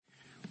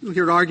We'll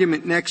hear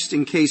argument next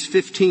in Case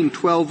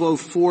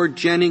 15-1204,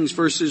 Jennings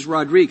versus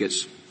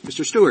Rodriguez.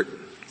 Mr. Stewart.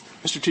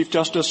 Mr. Chief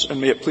Justice,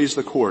 and may it please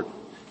the Court,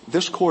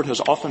 this Court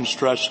has often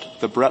stressed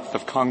the breadth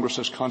of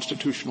Congress's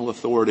constitutional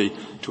authority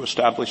to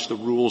establish the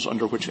rules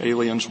under which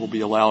aliens will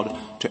be allowed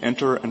to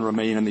enter and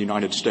remain in the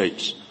United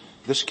States.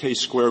 This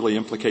case squarely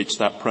implicates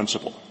that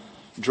principle.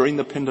 During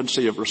the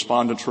pendency of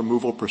respondents'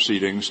 removal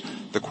proceedings,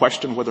 the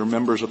question whether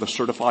members of the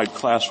certified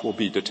class will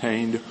be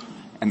detained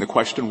and the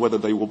question whether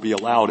they will be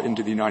allowed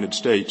into the United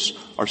States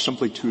are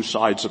simply two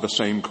sides of the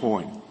same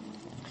coin.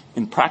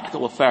 In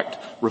practical effect,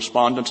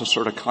 respondents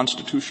assert a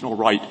constitutional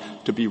right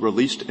to be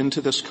released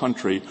into this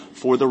country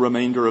for the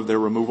remainder of their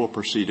removal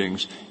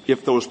proceedings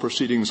if those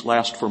proceedings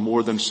last for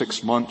more than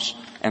 6 months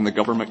and the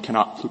government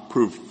cannot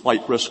prove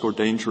flight risk or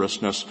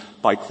dangerousness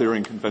by clear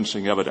and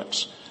convincing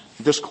evidence.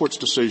 This Court's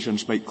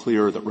decisions make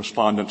clear that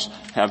respondents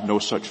have no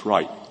such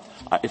right.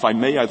 If I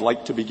may, I'd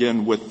like to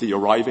begin with the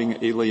arriving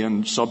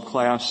alien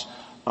subclass.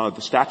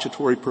 The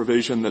statutory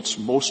provision that's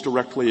most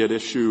directly at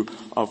issue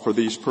for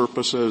these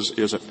purposes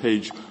is at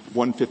page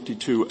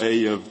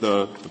 152A of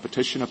the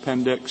petition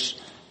appendix.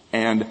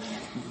 And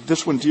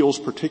this one deals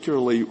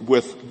particularly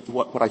with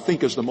what I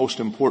think is the most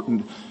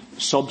important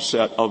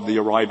subset of the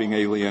arriving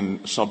alien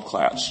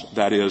subclass.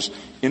 That is,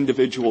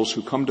 individuals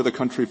who come to the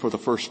country for the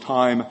first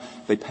time,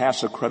 they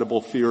pass a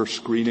credible fear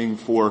screening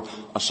for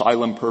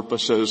asylum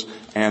purposes,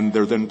 and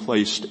they're then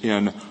placed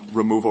in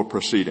removal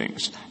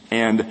proceedings.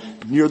 And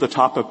near the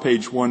top of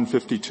page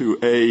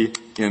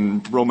 152A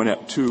in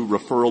Romanet 2,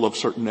 referral of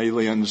certain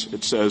aliens,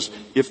 it says,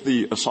 if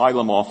the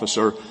asylum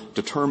officer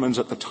determines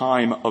at the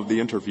time of the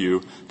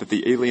interview that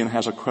the alien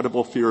has a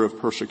credible fear of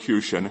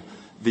persecution,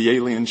 the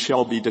alien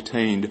shall be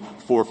detained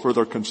for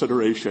further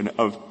consideration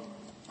of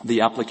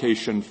the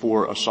application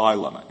for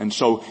asylum. And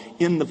so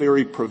in the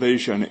very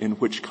provision in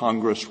which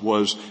Congress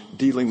was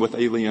dealing with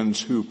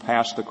aliens who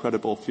passed the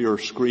credible fear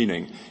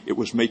screening, it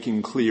was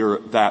making clear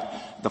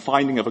that the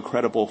finding of a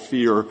credible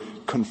fear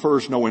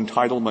confers no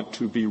entitlement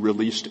to be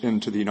released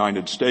into the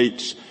United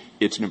States.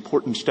 It's an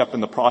important step in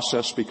the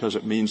process because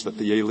it means that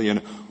the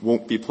alien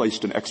won't be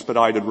placed in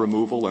expedited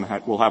removal and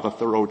will have a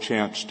thorough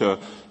chance to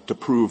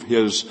prove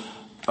his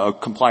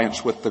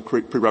compliance with the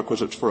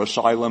prerequisites for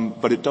asylum,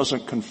 but it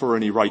doesn't confer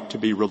any right to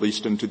be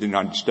released into the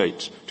United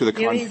States.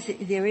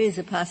 There is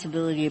a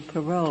possibility of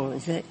parole,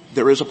 is it?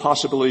 There is a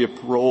possibility of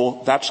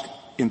parole. That's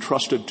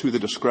entrusted to the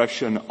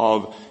discretion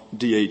of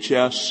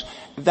DHS.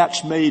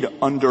 That's made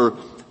under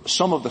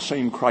some of the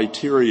same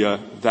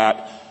criteria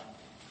that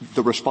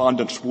the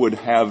respondents would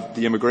have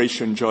the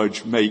immigration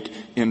judge make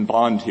in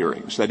bond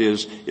hearings. That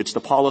is, it's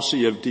the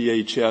policy of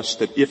DHS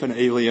that if an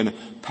alien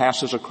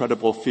passes a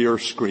credible fear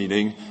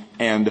screening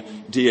and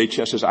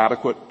DHS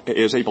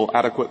is able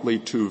adequately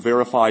to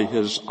verify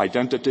his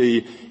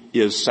identity,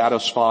 is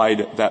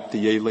satisfied that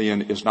the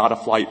alien is not a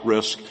flight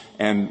risk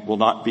and will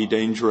not be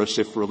dangerous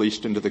if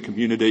released into the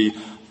community,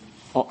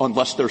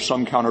 unless there's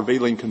some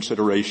countervailing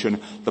consideration,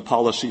 the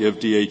policy of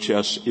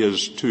DHS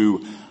is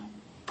to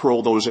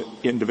parole those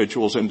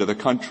individuals into the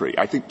country.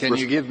 I think. Can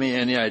you give me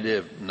any idea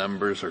of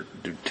numbers, or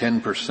do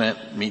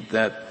 10% meet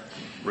that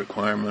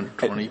requirement,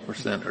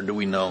 20%, or do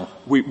we know?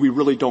 We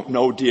really don't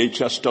know.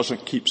 DHS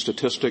doesn't keep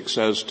statistics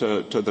as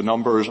to the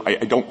numbers. I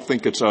don't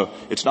think it's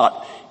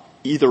not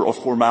either a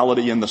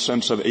formality in the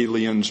sense of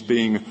aliens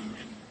being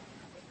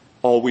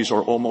always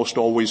or almost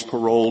always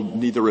paroled,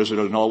 neither is it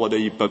a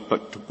nullity,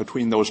 but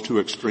between those two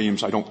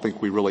extremes, I don't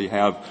think we really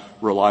have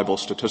reliable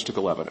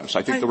statistical evidence.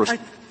 I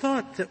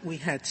thought that we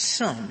had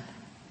some,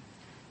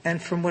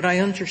 and from what I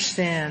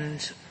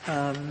understand,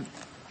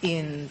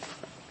 in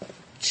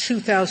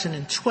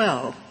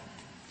 2012,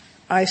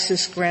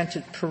 ISIS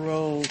granted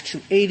parole to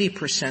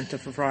 80%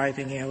 of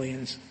arriving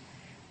aliens.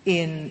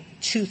 In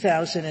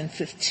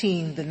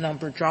 2015, the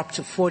number dropped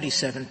to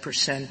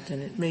 47%,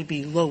 and it may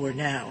be lower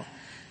now.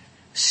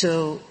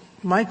 So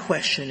my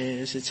question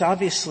is, it's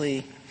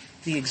obviously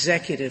the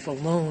executive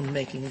alone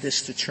making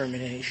this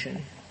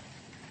determination.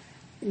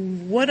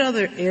 What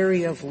other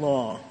area of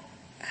law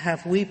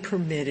have we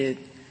permitted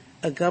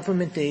a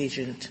government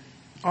agent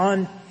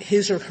on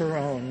his or her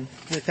own,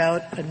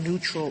 without a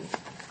neutral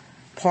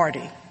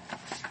party,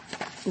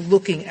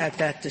 looking at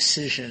that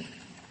decision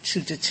to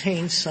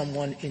detain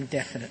someone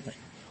indefinitely?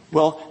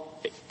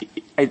 Well,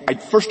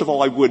 first of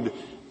all, I would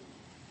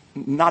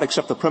not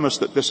accept the premise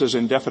that this is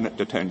indefinite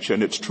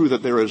detention. It's true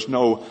that there is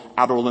no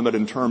outer limit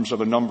in terms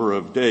of a number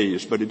of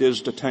days, but it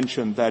is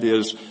detention that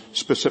is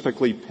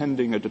specifically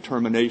pending a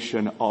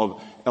determination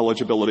of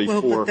eligibility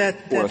for that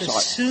asylum.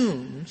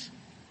 Assumes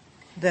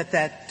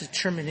that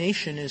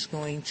determination is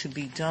going to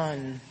be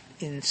done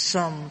in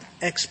some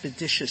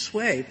expeditious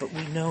way, but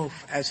we know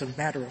as a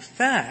matter of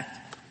fact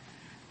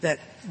that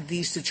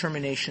these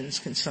determinations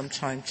can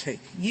sometimes take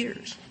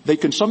years. They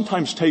can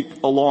sometimes take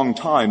a long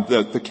time.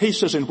 The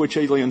cases in which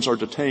aliens are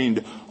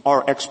detained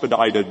are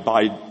expedited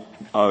by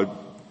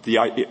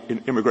the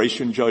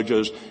immigration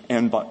judges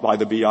and by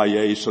the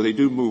BIA, so they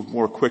do move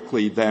more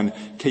quickly than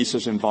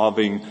cases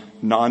involving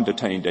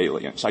non-detained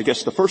aliens. I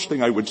guess the first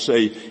thing I would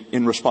say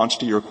in response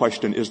to your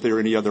question, is there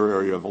any other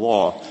area of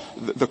law?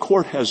 The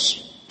Court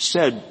has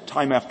said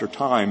time after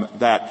time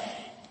that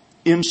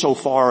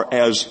insofar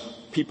as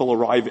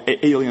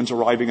aliens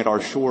arriving at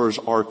our shores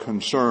are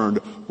concerned,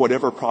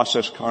 whatever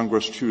process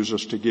Congress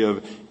chooses to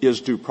give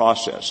is due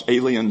process.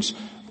 Aliens,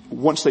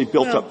 once they've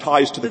built up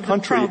ties to the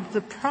country.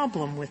 The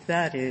problem with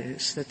that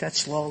is that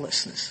that's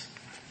lawlessness.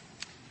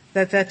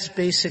 That's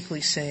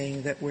basically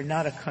saying that we're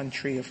not a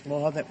country of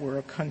law, that we're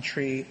a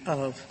country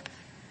of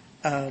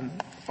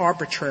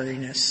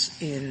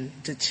arbitrariness in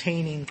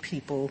detaining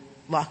people,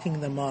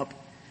 locking them up.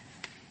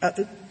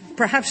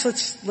 Perhaps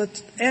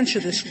let's answer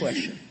this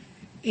question.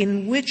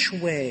 In which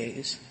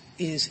ways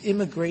is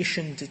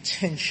immigration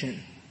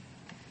detention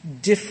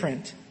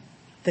different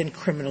than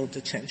criminal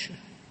detention?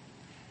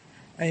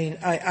 I mean,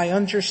 I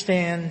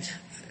understand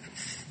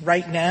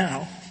right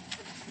now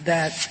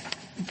that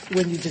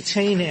when you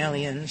detain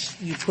aliens,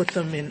 you put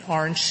them in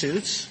orange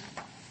suits.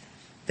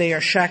 They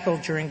are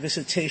shackled during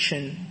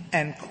visitation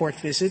and court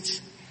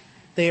visits.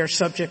 They are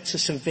subject to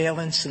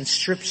surveillance and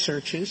strip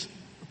searches.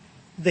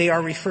 They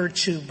are referred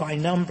to by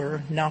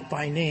number, not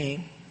by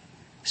name.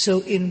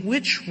 So in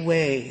which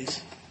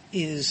ways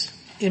is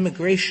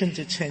immigration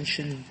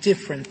detention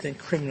different than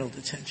criminal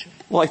detention?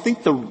 Well, I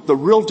think the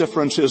real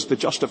difference is the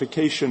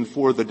justification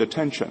for the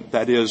detention.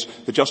 That is,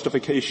 the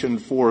justification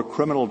for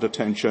criminal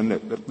detention,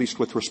 at least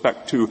with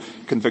respect to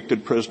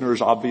convicted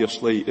prisoners,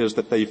 obviously, is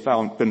that they've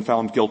been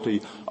found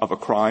guilty of a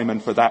crime,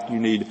 and for that you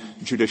need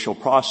judicial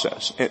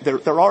process.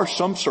 There are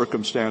some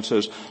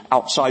circumstances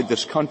outside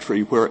this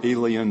country where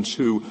aliens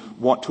who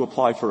want to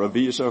apply for a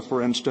visa,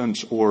 for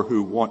instance, or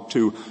who want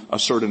to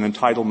assert an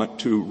entitlement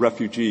to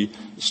refugee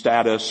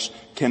status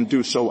can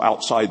do so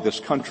outside this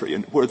country.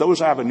 And where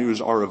those avenues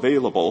are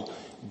available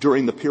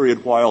during the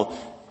period while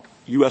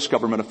U.S.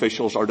 government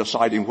officials are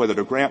deciding whether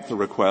to grant the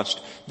request,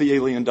 the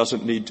alien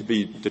doesn't need to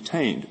be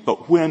detained.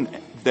 But when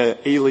the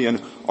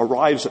alien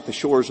arrives at the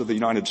shores of the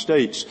United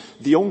States,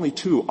 the only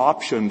two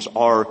options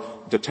are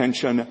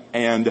detention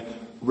and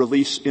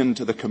release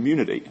into the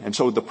community. And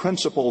so the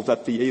principle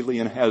that the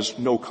alien has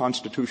no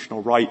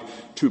constitutional right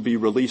to be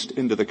released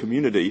into the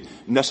community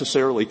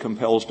necessarily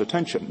compels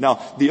detention. Now,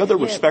 the other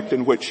respect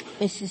in which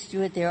Mr.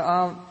 Stewart,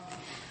 there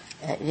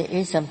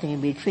is something in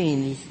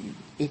between.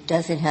 It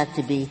doesn't have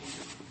to be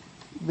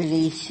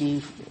release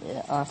you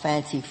or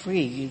fancy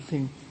free.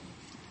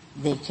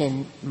 They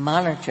can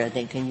monitor,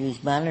 they can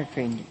use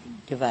monitoring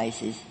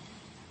devices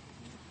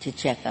to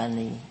check on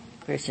the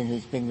person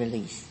who's been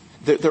released.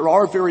 There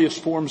are various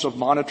forms of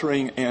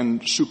monitoring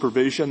and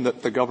supervision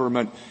that the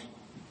government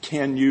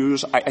can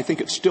use. I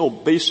think it's still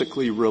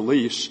basically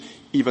release,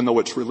 even though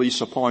it's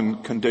release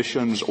upon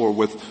conditions or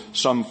with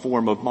some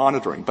form of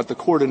monitoring. But the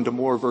court in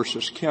DeMoore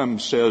versus Kim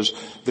says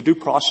the Due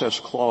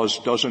Process Clause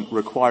doesn't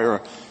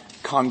require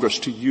Congress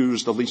to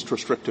use the least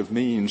restrictive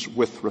means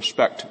with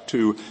respect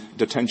to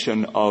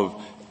detention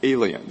of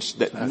aliens.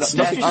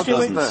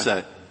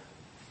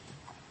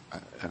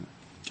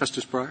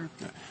 Justice Breyer?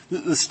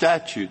 The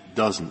statute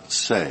doesn't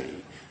say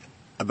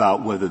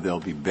about whether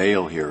there'll be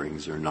bail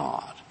hearings or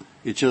not.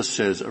 It just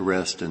says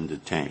arrest and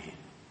detain.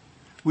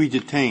 We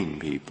detain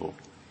people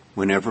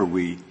whenever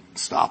we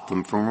stop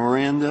them for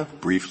Miranda,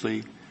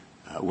 briefly,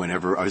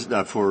 whenever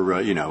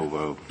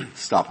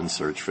stop and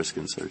search, frisk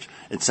and search,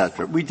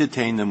 etc. We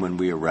detain them when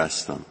we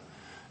arrest them.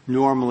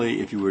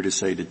 Normally, if you were to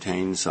say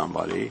detain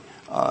somebody,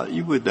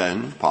 you would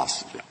then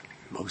possibly,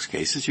 in most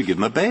cases, you give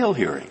them a bail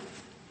hearing.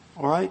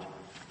 All right?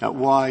 Now,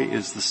 why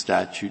is the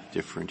statute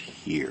different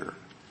here?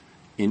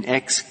 In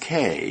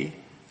XK,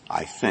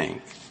 I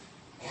think,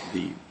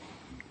 the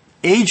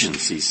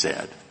agency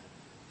said,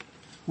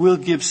 we'll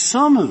give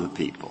some of the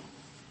people,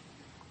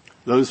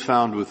 those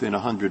found within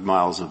 100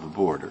 miles of the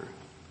border,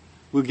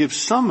 we'll give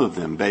some of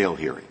them bail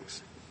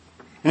hearings.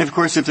 And, of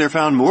course, if they're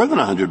found more than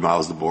 100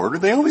 miles of the border,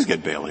 they always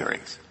get bail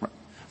hearings.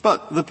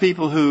 But the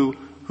people who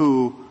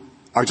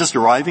are just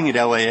arriving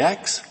at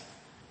LAX,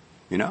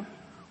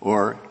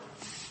 or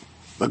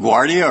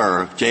LaGuardia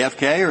or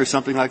JFK or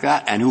something like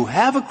that, and who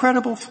have a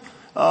credible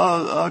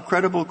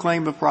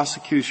claim of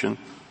prosecution,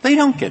 they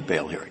don't get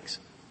bail hearings.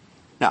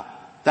 Now,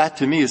 that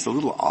to me is a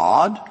little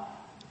odd,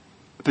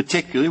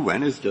 particularly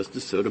when, as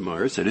Justice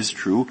Sotomayor said is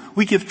true,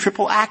 we give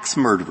triple axe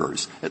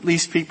murderers, at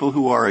least people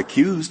who are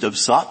accused of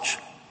such,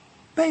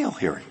 bail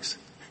hearings.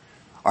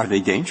 Are they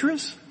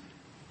dangerous?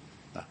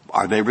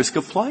 Are they risk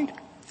of flight?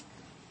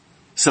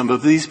 Some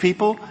of these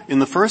people in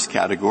the first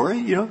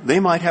category, they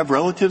might have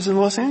relatives in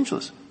Los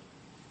Angeles.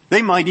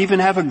 They might even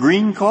have a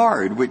green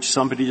card, which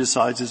somebody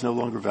decides is no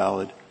longer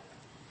valid.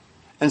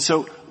 And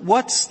so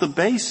what's the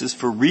basis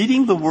for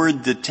reading the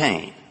word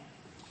detain?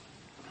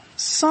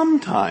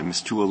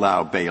 Sometimes to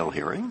allow bail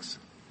hearings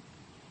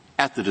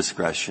at the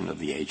discretion of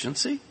the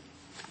agency.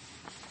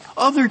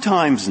 Other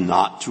times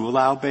not to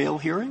allow bail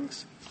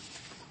hearings.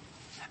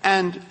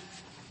 And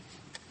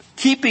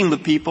keeping the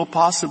people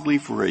possibly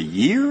for a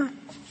year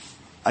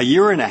A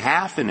year and a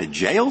half in a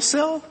jail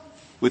cell?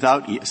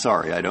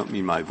 Sorry, I don't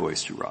mean my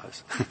voice to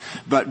rise.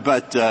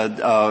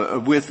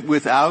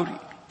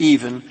 Without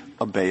even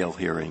a bail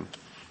hearing.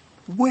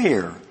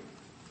 Where?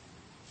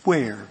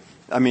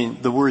 I mean,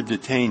 the word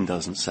detained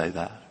doesn't say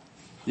that.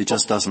 It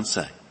just doesn't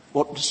say.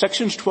 Well,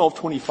 sections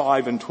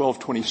 1225 and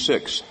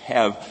 1226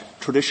 have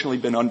traditionally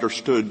been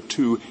understood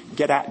to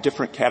get at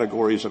different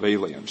categories of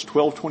aliens.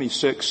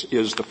 1226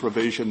 is the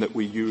provision that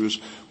we use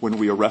when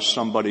we arrest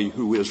somebody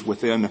who is who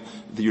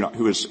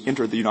has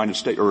entered the United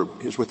States or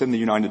is within the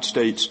United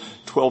States.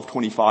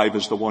 1225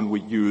 is the one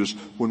we use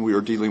when we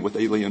are dealing with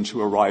aliens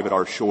who arrive at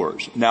our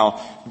shores.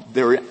 Now,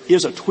 there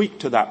is a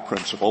tweak to that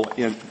principle.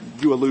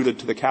 You alluded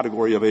to the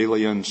category of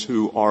aliens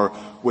who are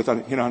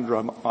within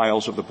 100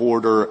 miles of the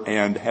border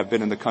and have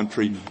been in the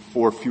country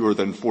for fewer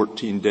than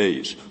 14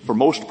 days. For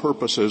most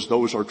purposes,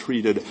 those are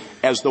treated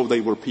as though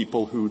they were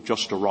people who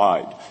just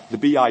arrived. The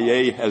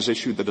BIA has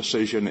issued the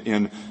decision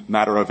in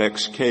matter of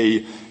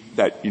XK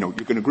that, you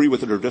can agree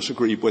with it or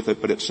disagree with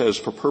it, but it says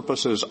for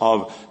purposes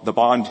of the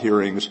bond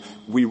hearings,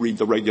 we read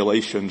the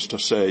regulations to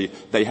say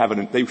they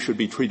should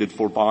be treated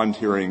for bond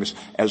hearings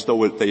as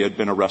though they had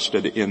been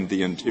arrested in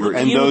the interior.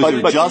 And those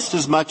are just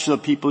as much the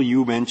people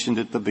you mentioned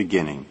at the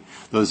beginning.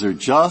 Those are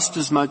just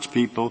as much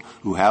people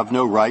who have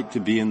no right to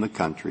be in the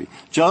country,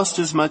 just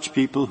as much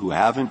people who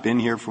haven't been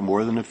here for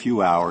more than a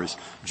few hours,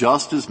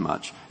 just as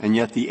much, and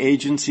yet the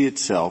agency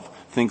itself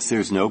thinks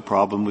there's no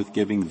problem with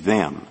giving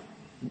them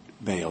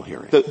bail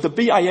hearing. The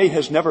BIA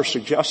has never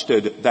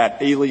suggested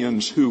that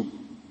aliens who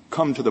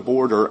come to the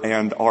border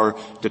and are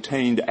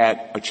detained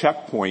at a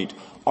checkpoint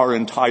are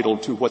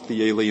entitled to what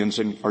the aliens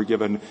are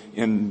given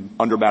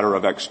under matter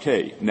of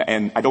XK.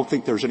 And I don't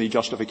think there's any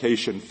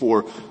justification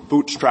for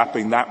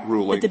bootstrapping that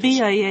ruling. But the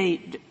BIA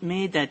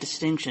made that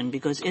distinction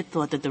because it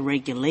thought that the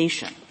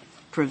regulation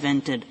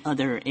prevented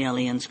other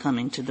aliens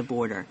coming to the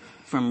border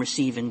from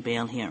receiving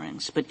bail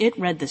hearings. But it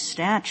read the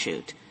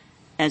statute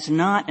as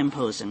not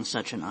imposing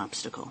such an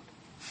obstacle.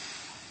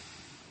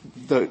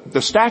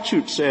 The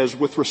statute says,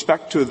 with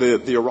respect to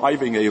the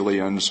arriving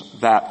aliens,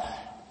 that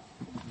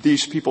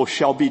these people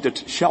shall be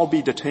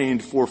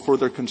detained for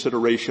further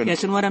consideration.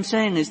 Yes, and what I'm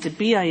saying is the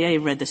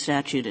BIA read the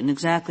statute in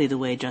exactly the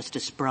way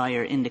Justice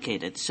Breyer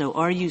indicated. So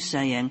are you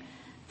saying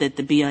that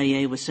the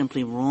BIA was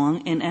simply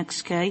wrong in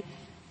XK?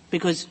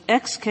 Because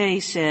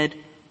XK said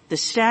the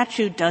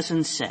statute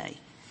doesn't say.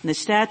 And the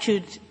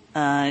statute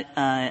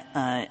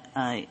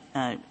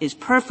is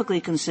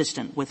perfectly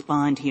consistent with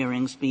bond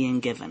hearings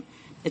being given.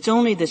 It's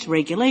only this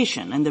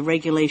regulation, and the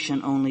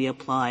regulation only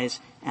applies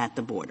at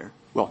the border.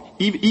 Well,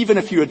 even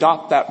if you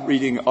adopt that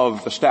reading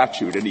of the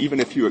statute, and even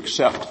if you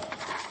accept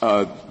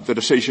the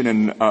decision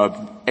in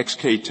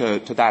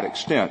XK to that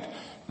extent,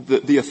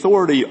 the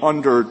authority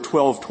under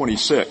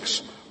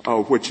 1226,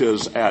 which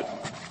is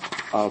at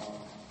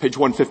page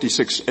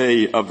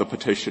 156A of the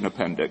petition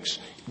appendix,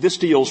 this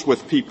deals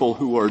with people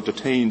who are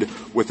detained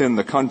within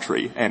the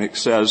country, and it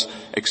says,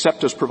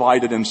 except as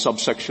provided in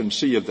subsection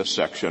C of this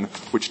section,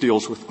 which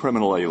deals with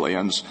criminal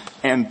aliens,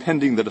 and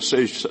pending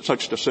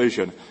such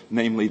decision,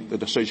 namely the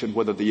decision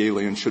whether the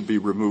alien should be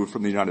removed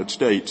from the United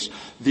States,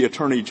 the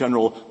Attorney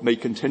General may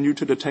continue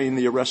to detain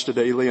the arrested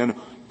alien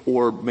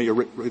or may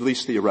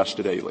release the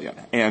arrested alien.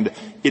 And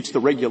it's the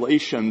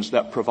regulations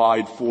that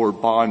provide for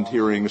bond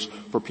hearings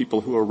for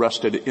people who are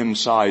arrested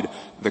inside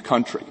the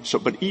country.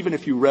 But even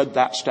if you read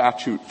that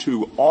statute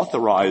to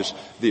authorize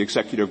the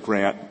executive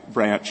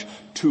branch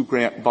to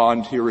grant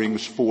bond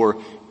hearings for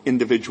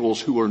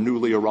individuals who are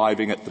newly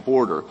arriving at the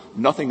border,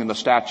 nothing in the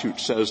statute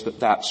says that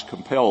that's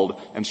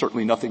compelled, and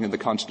certainly nothing in the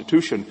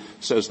Constitution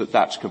says that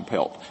that's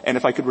compelled. And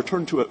if I could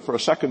return to it for a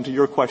second to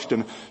your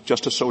question,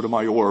 Justice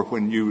Sotomayor,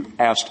 when you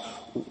asked,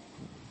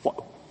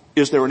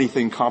 is there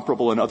anything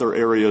comparable in other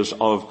areas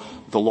of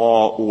the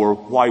law, or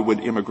why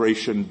would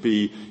immigration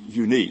be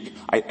unique?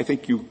 I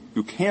think you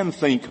can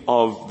think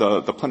of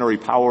the plenary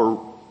power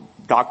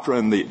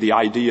doctrine, the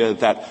idea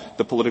that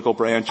the political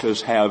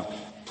branches have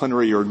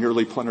plenary or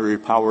nearly plenary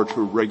power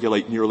to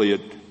regulate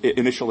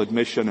initial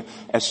admission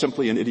as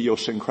simply an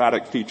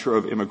idiosyncratic feature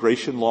of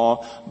immigration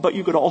law, but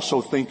you could also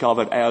think of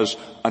it as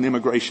an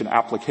immigration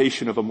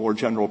application of a more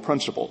general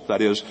principle. That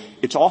is,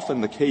 it's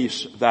often the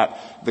case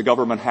that the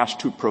government has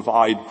to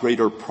provide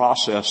greater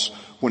process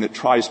when it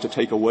tries to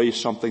take away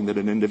something that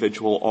an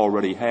individual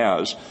already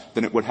has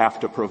than it would have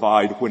to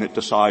provide when it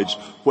decides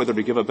whether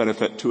to give a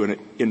benefit to an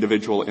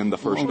individual in the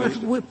first instance.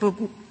 But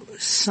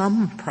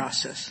some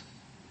process.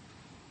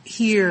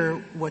 Here,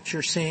 what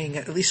you're saying,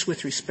 at least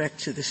with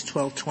respect to this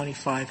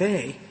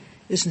 1225A,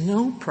 is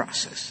no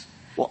process.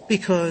 Well,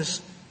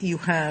 because you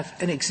have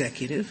an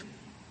executive,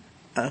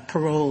 a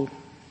parole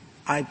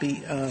INS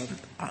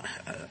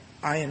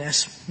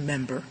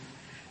member,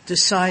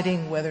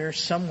 deciding whether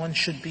someone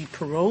should be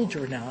paroled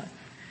or not,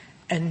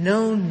 and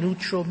no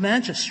neutral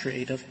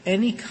magistrate of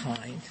any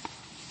kind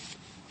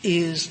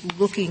is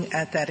looking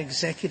at that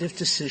executive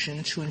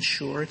decision to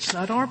ensure it's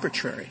not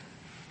arbitrary.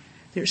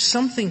 There's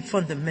something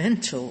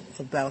fundamental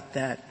about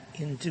that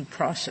in due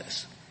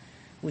process,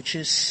 which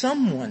is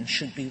someone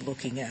should be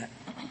looking at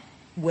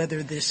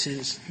whether this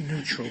is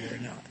neutral or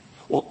not.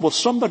 Well,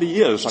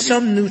 somebody is.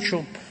 Some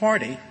neutral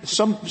party.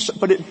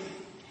 But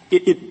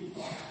it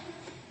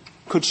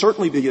could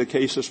certainly be the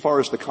case as far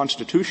as the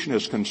Constitution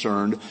is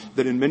concerned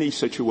that in many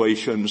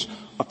situations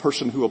a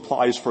person who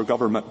applies for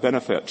government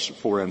benefits,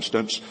 for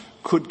instance,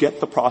 could get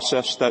the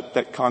process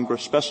that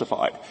Congress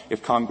specified.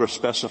 If Congress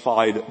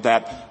specified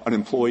that an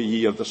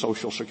employee of the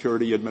Social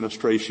Security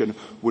Administration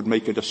would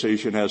make a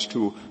decision as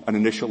to an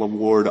initial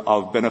award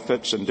of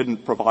benefits and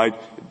didn't provide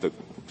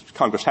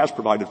Congress has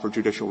provided for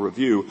judicial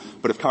review,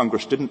 but if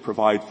Congress didn't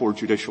provide for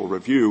judicial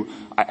review,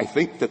 I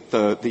think that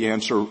the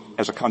answer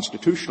as a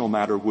constitutional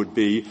matter would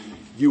be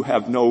you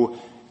have no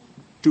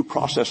due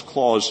process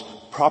clause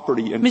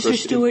property interest. Mr.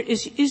 Stewart,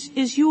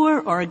 is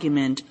your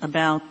argument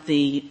about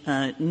the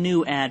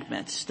new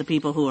admits, the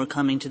people who are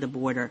coming to the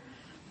border,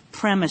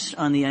 premised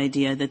on the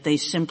idea that they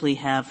simply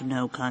have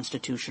no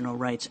constitutional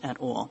rights at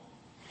all?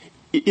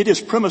 It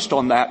is premised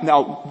on that.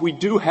 Now, we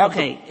do have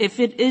if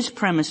it is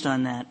premised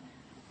on that,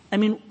 I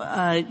mean,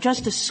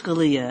 Justice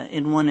Scalia,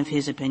 in one of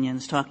his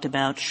opinions, talked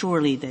about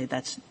surely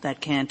that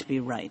can't be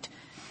right.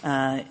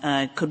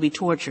 Could we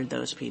torture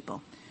those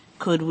people?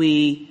 Could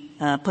we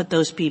put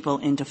those people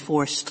into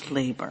forced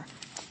labor?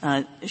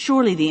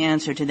 Surely the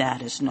answer to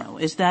that is no.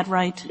 Is that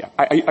right? Yeah.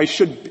 I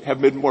should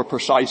have been more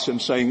precise in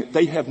saying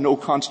they have no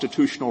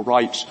constitutional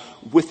rights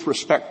with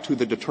respect to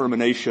the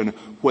determination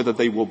whether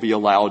they will be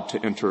allowed to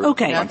enter the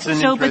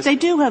country. But they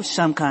do have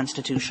some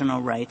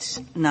constitutional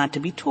rights, not to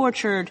be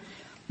tortured,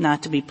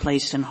 not to be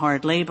placed in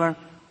hard labor.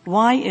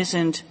 Why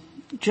isn't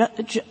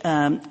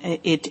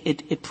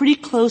it pretty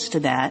close to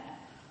that,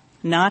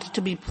 not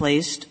to be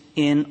placed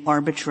in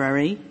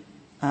arbitrary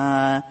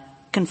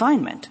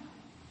confinement,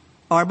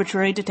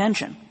 arbitrary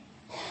detention?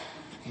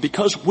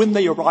 Because when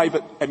they arrive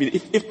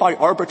if by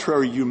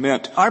arbitrary you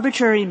meant...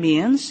 Arbitrary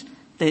means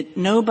that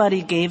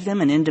nobody gave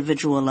them an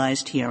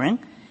individualized hearing,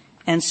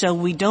 and so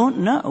we don't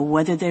know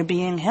whether they're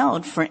being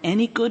held for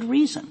any good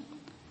reason.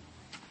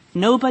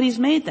 Nobody's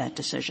made that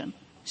decision.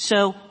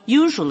 So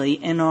usually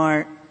in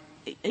our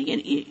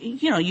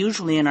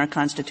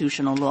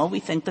constitutional law, we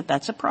think that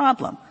that's a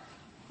problem.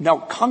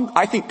 Now,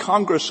 I think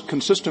Congress,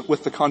 consistent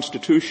with the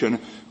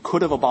Constitution,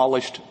 could have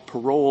abolished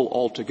parole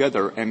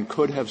altogether and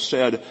could have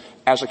said,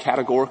 as a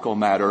categorical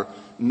matter,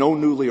 no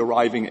newly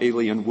arriving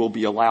alien will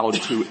be allowed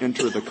to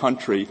enter the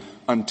country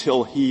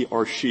until he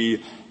or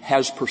she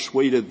has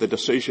persuaded the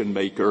decision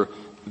maker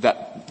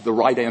that the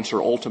right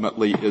answer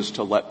ultimately is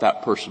to let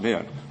that person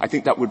in. I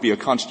think that would be a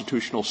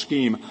constitutional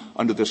scheme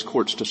under this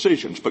Court's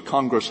decisions. But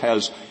Congress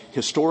has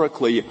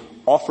historically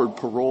offered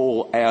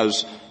parole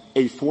as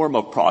a form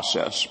of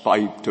process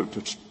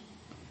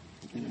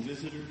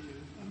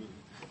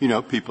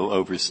people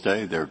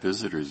overstay their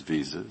visitors'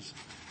 visas,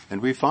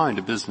 and we find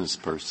a business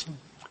person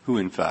who,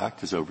 in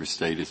fact, has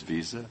overstayed his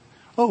visa.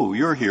 Oh,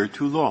 you're here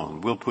too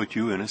long. We'll put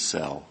you in a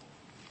cell,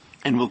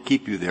 and we'll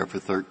keep you there for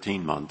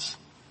 13 months.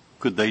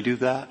 Could they do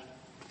that?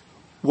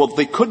 Well,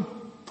 they could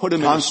put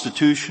him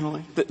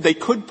constitutionally. They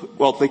could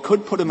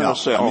put him in a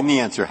cell. I mean, the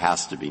answer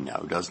has to be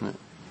no, doesn't it?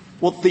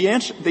 Well, the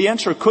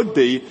answer could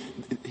be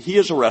he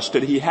is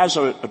arrested. He has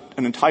an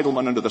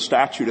entitlement under the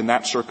statute in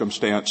that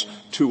circumstance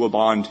to a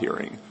bond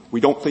hearing. We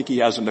don't think he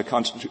has I'm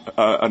thinking.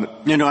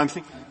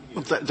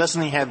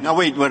 Doesn't he have? Now,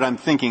 wait. What I'm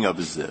thinking of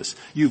is this.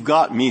 You've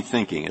got me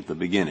thinking at the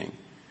beginning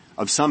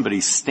of somebody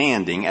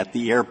standing at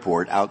the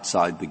airport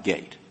outside the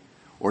gate,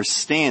 or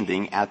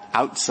standing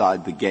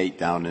outside the gate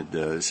down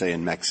at, say,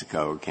 in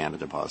Mexico or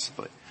Canada,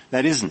 possibly.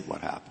 That isn't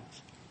what happens.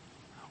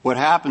 What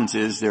happens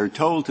is they're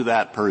told to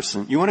that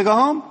person, you want to go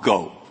home?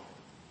 Go.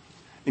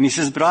 And he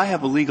says, but I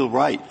have a legal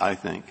right, I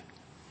think,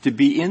 to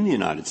be in the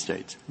United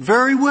States.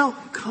 Very well,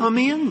 come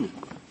in.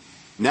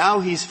 Now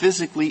he's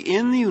physically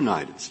in the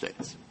United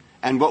States.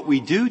 And what we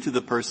do to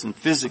the person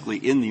physically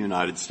in the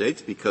United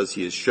States, because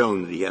he has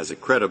shown that he has a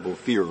credible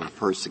fear of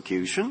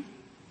persecution,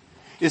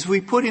 is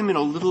we put him in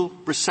a little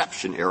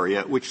reception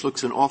area which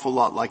looks an awful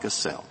lot like a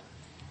cell.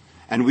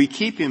 And we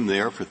keep him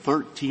there for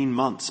 13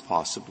 months,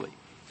 possibly,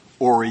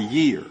 or a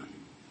year,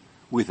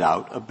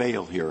 without a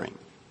bail hearing,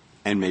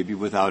 and maybe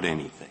without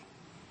anything.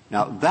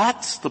 Now,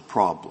 that's the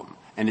problem.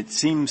 And it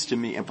seems to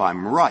me, if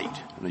I'm right,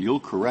 and you'll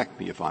correct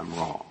me if I'm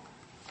wrong,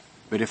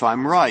 but if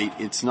I'm right,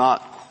 it's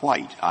not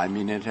quite. I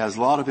mean, it has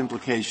a lot of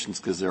implications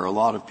because there are a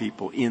lot of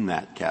people in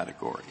that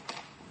category.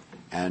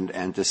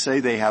 And to say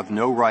they have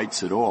no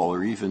rights at all,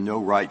 or even no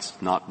rights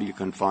not be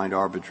confined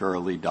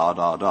arbitrarily,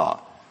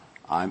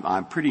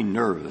 I'm pretty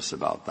nervous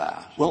about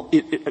that. Well,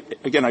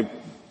 again, I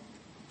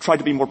tried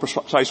to be more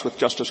precise with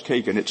Justice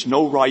Kagan. It's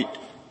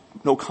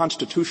no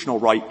constitutional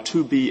right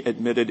to be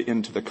admitted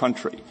into the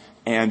country.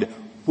 And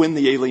when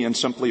the alien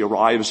simply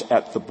arrives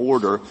at the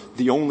border,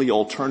 the only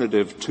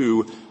alternative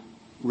to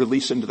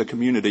release into the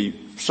community,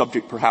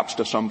 subject perhaps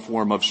to some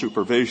form of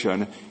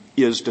supervision,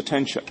 is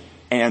detention.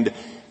 And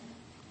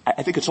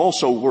I think it's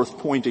also worth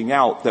pointing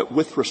out that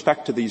with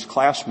respect to these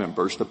class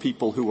members, the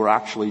people who were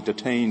actually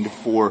detained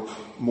for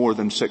more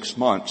than 6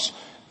 months,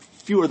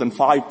 fewer than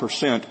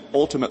 5%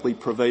 ultimately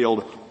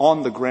prevailed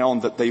on the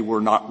ground that they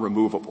were not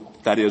removable.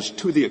 That is,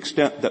 to the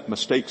extent that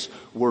mistakes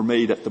were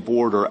made at the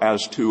border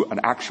as to an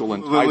actual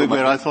entitlement.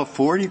 But I thought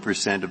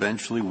 40%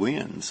 eventually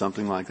win,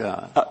 something like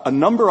that. A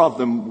number of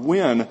them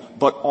win,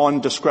 but on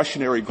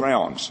discretionary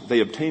grounds. They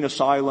obtain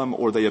asylum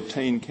or they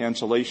obtain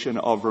cancellation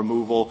of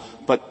removal,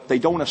 but they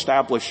don't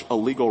establish a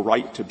legal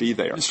right to be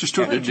there. Mr.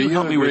 Stewart, do you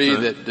agree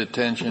that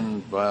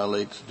detention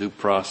violates due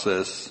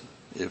process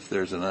if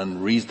there's an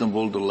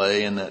unreasonable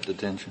delay in that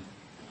detention?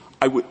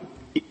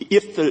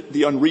 If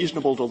the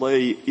unreasonable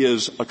delay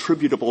is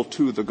attributable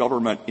to the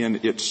government in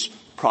its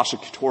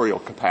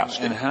prosecutorial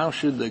capacity. And how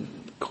should the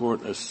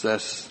court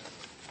assess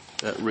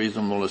that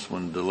reasonableness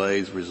when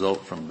delays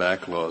result from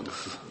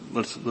backlogs?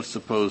 Let's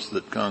suppose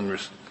that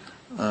Congress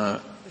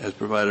has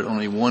provided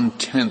only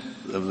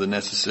 1/10 of the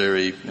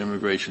necessary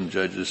immigration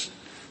judges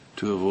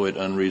to avoid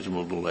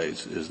unreasonable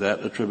delays. Is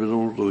that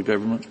attributable to the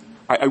government?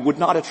 I would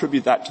not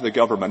attribute that to the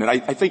government. And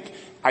I think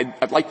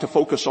I'd like to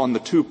focus on the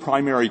two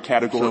primary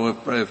categories.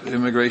 So if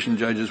immigration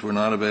judges were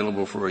not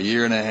available for a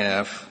year and a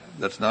half,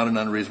 that's not an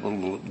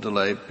unreasonable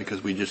delay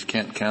because we just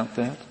can't count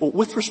that? Well,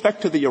 with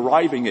respect to the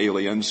arriving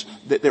aliens,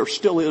 there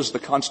still is the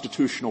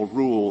constitutional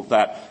rule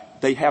that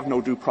they have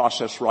no due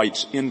process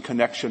rights in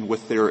connection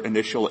with their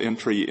initial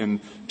entry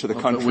into the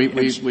country.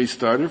 We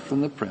started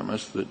from the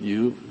premise that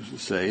you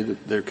say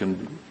that there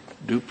can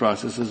due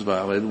process is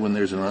violated when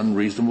there's an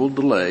unreasonable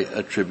delay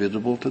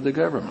attributable to the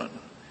government.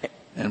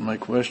 And my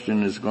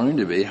question is going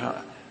to be,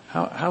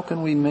 how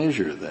can we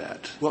measure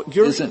that? Well,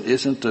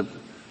 isn't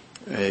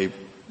a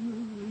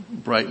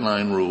bright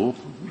line rule,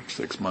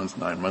 6 months,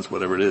 9 months,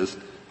 whatever it is,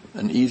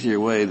 an easier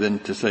way than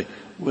to say,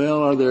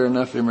 well, are there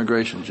enough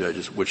immigration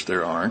judges, which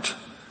there aren't?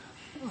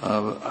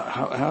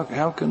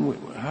 How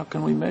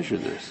can we measure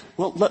this?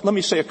 Well, let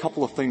me say a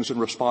couple of things in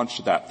response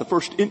to that. The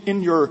first,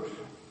 in your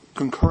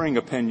concurring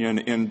opinion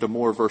in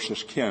DeMoore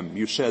versus Kim,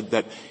 you said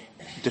that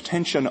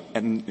detention,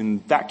 and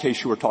in that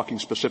case you were talking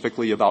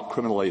specifically about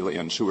criminal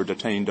aliens who were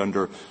detained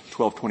under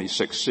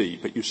 1226C,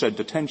 but you said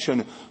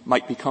detention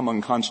might become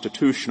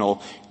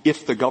unconstitutional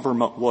if the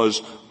government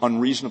was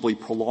unreasonably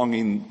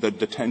prolonging the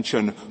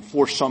detention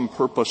for some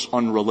purpose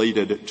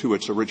unrelated to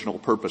its original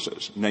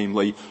purposes,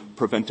 namely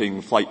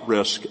preventing flight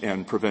risk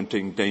and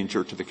preventing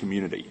danger to the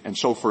community. And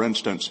so, for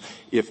instance,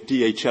 if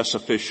DHS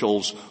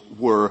officials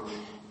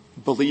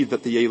believed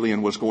that the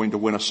alien was going to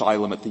win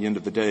asylum at the end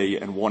of the day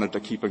and wanted to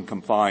keep him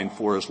confined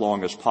for as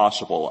long as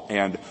possible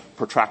and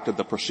protracted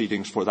the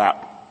proceedings for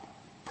that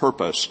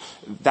purpose,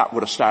 that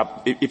would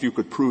if you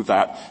could prove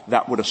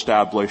that would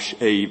establish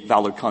a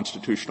valid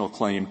constitutional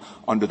claim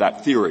under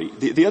that theory.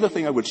 The other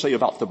thing I would say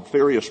about the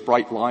various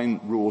bright line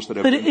rules that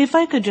have But if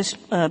I could just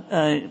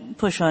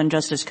push on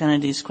Justice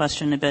Kennedy's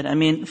question a bit. I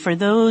mean, for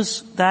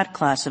that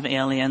class of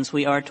aliens,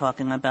 we are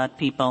talking about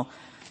people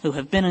who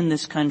have been in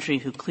this country,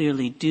 who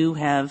clearly do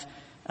have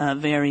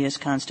various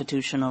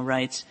constitutional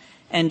rights.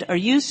 And are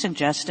you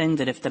suggesting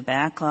that if the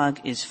backlog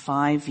is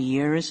 5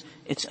 years,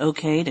 it's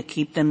okay to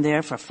keep them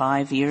there for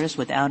 5 years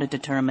without a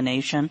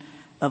determination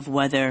of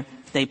whether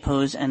they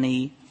pose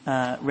any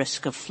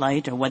risk of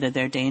flight or whether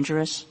they're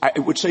dangerous? I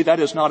would say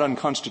that is not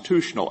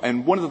unconstitutional.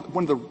 And one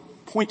of the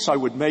points I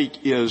would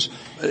make is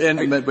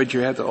but you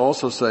have to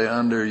also say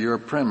under your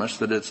premise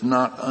that it's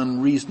not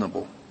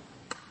unreasonable.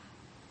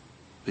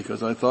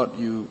 Because I thought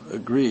you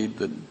agreed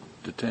that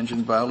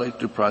detention violates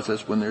due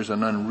process when there's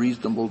an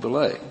unreasonable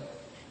delay.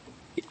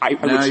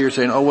 Now you're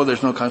saying, oh, well,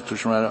 there's no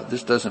constitutional right.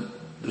 This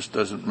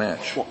doesn't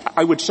match. Well,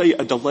 I would say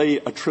a delay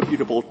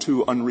attributable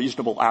to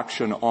unreasonable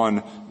action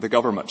on the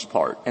government's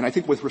part. And I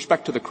think with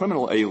respect to the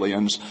criminal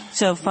aliens.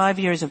 So 5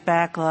 years of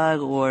backlog,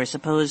 or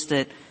suppose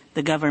that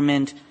the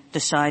government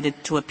decided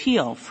to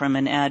appeal from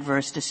an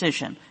adverse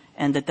decision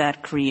and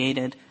that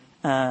created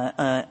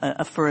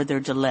a further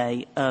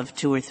delay of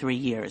 2 or 3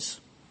 years.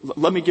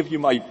 Let me give you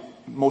my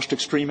most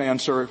extreme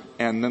answer,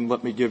 and then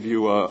let me give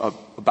you a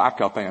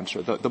backup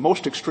answer. The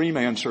most extreme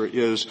answer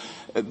is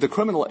the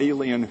criminal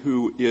alien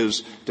who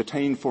is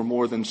detained for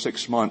more than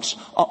 6 months,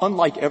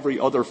 unlike every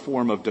other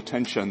form of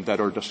detention that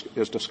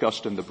is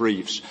discussed in the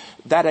briefs,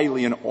 that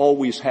alien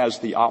always has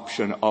the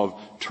option of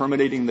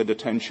terminating the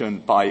detention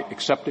by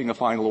accepting a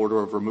final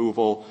order of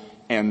removal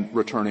and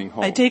returning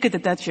home. I take it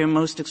that that's your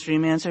most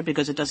extreme answer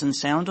because it doesn't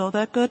sound all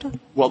that good?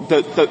 Well,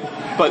 but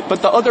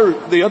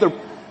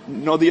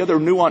the other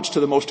nuance to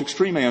the most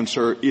extreme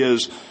answer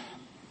is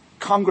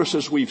Congress,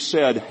 as we've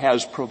said,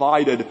 has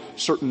provided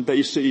certain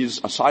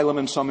bases, asylum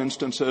in some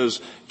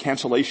instances,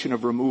 cancellation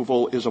of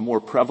removal is a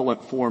more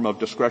prevalent form of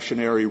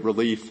discretionary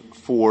relief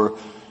for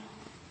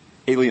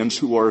aliens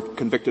who are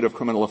convicted of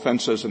criminal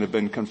offenses and have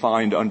been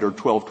confined under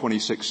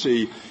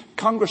 1226C.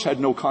 Congress had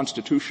no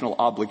constitutional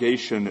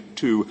obligation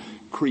to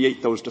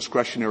create those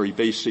discretionary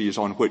bases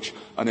on which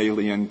an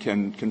alien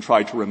can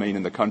try to remain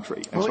in the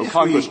country. And so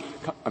Congress,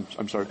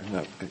 I'm sorry.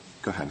 No,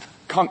 go ahead.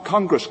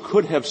 Congress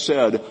could have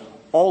said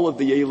all of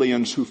the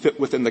aliens who fit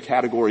within the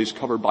categories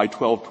covered by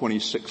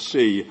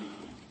 1226C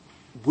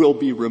will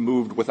be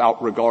removed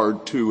without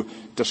regard to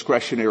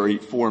discretionary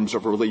forms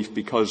of relief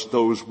because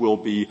those will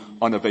be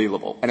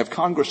unavailable. And if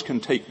Congress can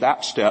take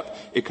that step,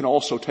 it can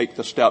also take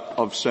the step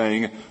of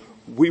saying,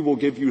 we will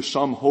give you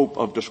some hope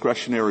of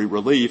discretionary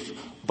relief,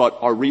 but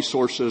our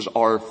resources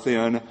are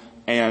thin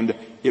and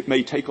it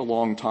may take a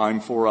long time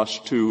for us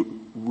to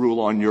rule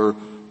on your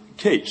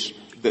case.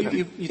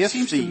 It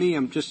seems to me,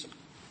 I'm just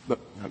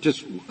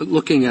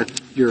looking at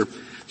your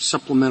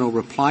supplemental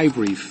reply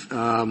brief,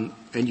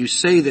 and you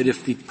say that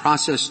if the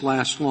process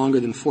lasts longer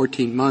than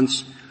 14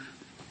 months,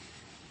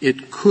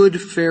 it could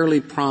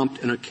fairly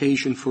prompt an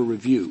occasion for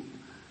review.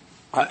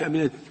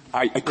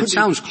 It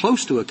sounds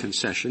close to a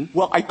concession.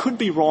 Well, I could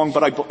be wrong,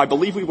 but I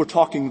believe we were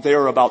talking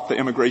there about the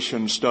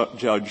immigration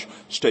judge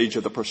stage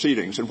of the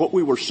proceedings. And what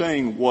we were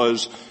saying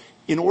was,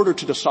 in order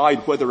to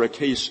decide whether a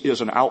case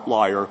is an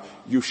outlier,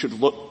 you should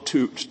look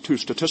to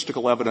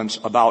statistical evidence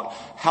about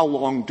how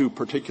long do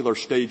particular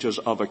stages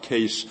of a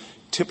case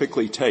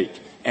typically take.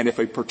 And if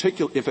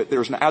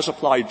there's an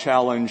as-applied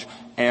challenge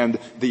and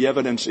the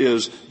evidence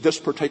is this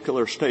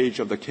particular stage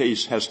of the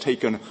case has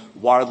taken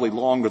wildly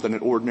longer than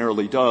it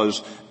ordinarily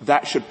does,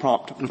 that should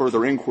prompt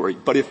further inquiry.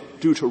 But if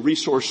due to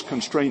resource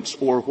constraints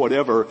or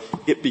whatever,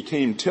 it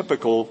became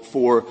typical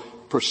for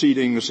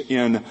proceedings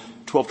in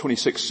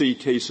 1226C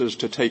cases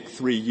to take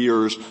 3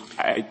 years,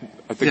 I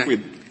think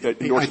we'd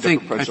endorse a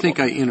different principle. I think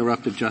I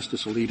interrupted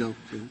Justice Alito.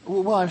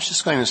 Well, I was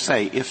just going to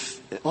say,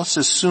 let's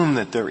assume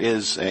that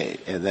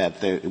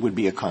it would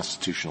be a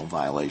constitutional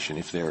violation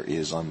if there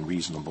is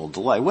unreasonable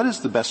delay. What is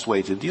the best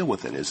way to deal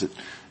with it? Is it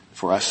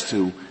for us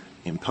to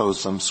impose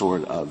some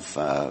sort of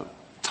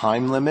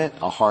time limit,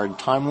 a hard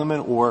time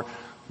limit, or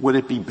would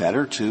it be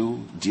better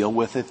to deal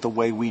with it the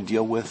way we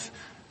deal with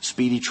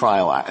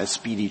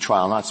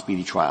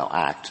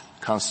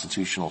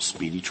constitutional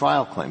speedy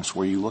trial claims,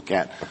 where you look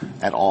at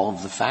all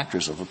of the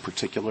factors of a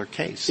particular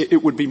case?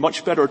 It would be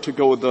much better to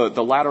go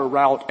the latter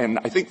route, and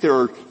I think there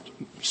are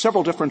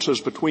several differences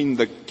between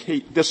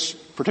this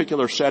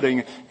particular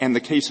setting and the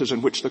cases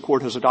in which the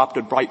Court has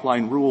adopted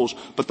bright-line rules,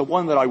 but the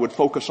one that I would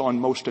focus on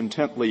most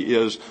intently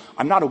is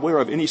I'm not aware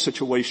of any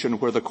situation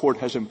where the Court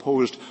has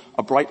imposed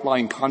a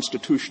bright-line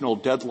constitutional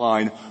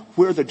deadline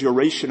where the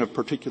duration of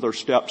particular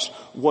steps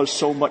was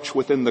so much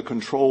within the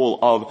control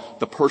of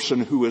the person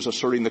who is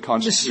asserting the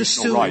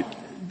constitutional right.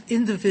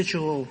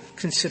 Individual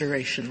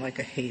consideration like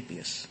a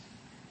habeas.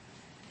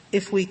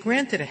 If we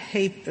granted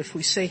if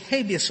we say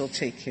habeas will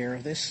take care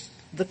of this,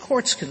 the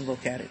courts can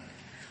look at it.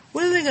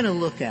 What are they going to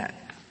look at?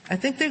 I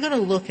think they're going to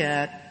look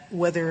at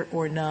whether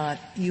or not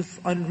you've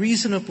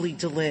unreasonably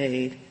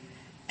delayed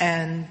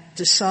and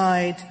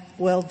decide,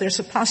 well, there's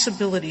a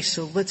possibility,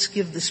 so let's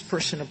give this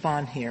person a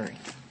bond hearing.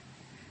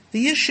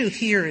 The issue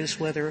here is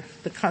whether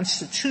the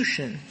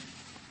Constitution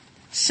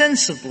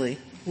sensibly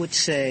would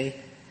say,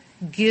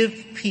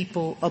 give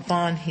people a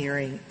bond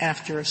hearing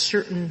after a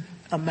certain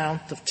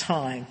amount of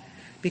time,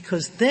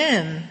 because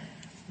then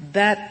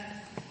that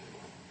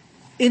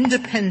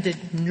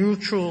independent,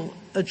 neutral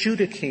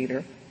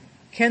adjudicator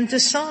can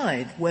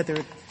decide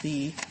whether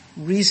the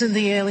reason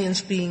the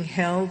alien's being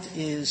held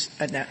is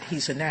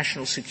he's a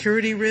national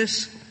security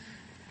risk,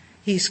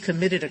 he's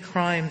committed a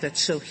crime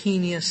that's so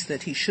heinous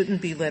that he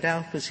shouldn't be let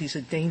out because he's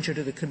a danger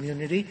to the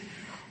community,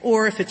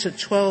 or if it's a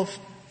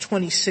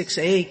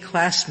 1226A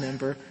class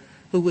member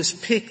who was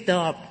picked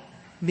up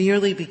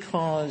merely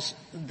because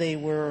they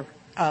were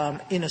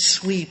in a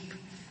sweep,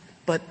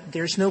 but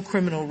there's no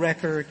criminal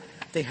record,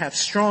 they have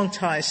strong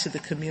ties to the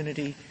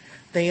community,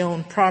 they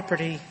own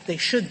property, they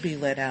should be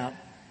let out.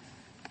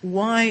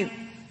 Why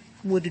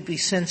would it be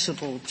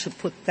sensible to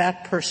put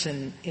that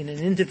person in an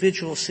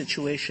individual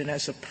situation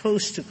as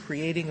opposed to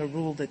creating a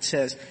rule that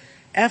says,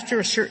 after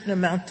a certain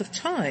amount of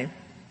time,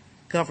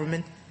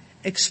 government,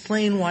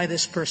 explain why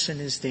this person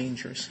is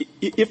dangerous?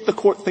 If the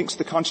Court thinks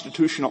the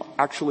Constitution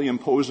actually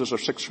imposes a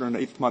 6 or an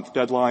 8-month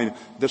deadline,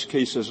 this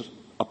case is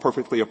a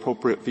perfectly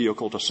appropriate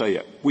vehicle to say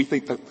it. We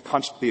think that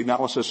the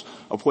analysis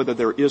of whether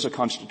there is a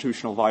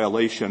constitutional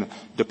violation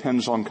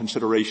depends on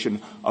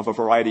consideration of a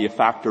variety of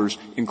factors,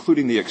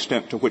 including the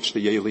extent to which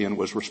the alien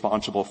was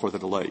responsible for the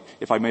delay.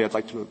 If I may, I'd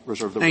like to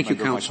reserve the remainder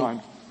of my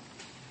time.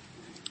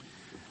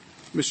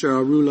 Mr.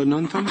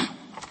 Arula-Nuntham.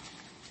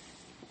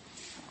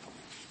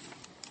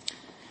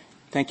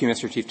 Thank you,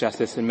 Mr. Chief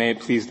Justice, and may it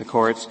please the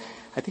Court.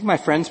 I think my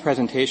friend's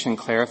presentation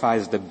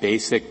clarifies the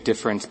basic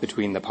difference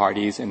between the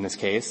parties in this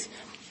case.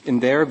 In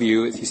their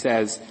view, as he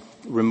says,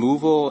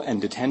 removal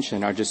and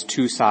detention are just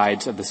two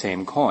sides of the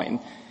same coin.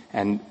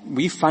 And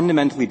we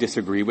fundamentally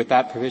disagree with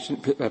that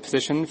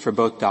position for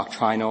both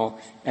doctrinal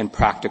and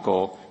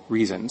practical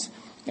reasons.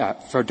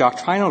 For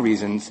doctrinal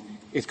reasons,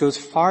 it goes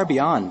far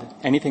beyond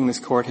anything this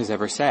Court has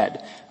ever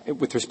said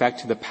with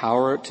respect to the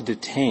power to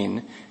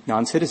detain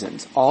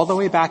non-citizens. All the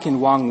way back in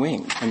Wong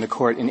Wing, when the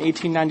Court in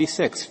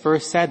 1896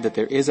 first said that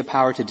there is a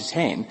power to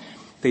detain,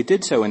 they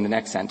did so in the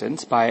next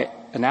sentence by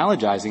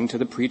analogizing to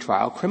the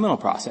pretrial criminal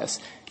process.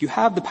 You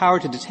have the power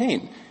to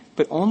detain,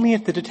 but only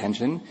if the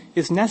detention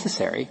is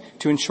necessary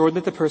to ensure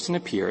that the person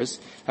appears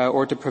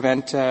or to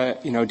prevent,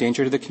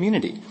 danger to the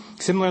community.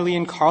 Similarly,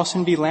 in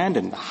Carlson v.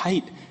 Landon, the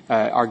height,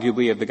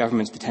 arguably, of the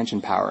government's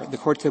detention power, the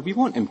court said we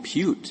won't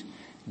impute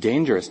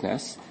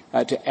dangerousness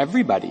to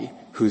everybody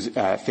who's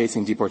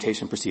facing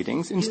deportation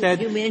proceedings.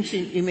 Instead, you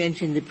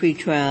mentioned the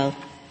pretrial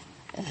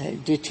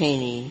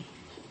detainee,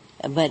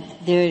 but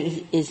there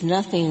is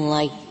nothing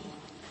like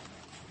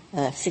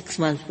a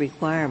 6-month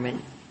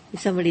requirement. If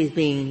somebody is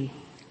being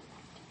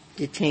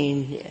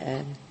detained,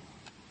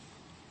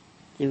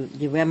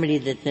 the remedy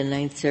that the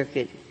Ninth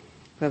Circuit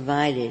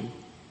provided,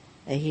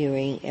 a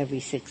hearing every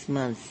 6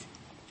 months,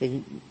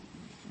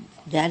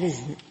 that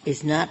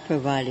is not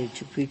provided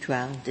to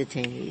pretrial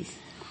detainees.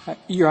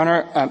 Your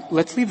Honor,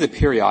 let's leave the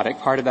periodic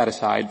part of that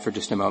aside for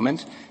just a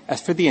moment.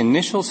 As for the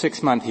initial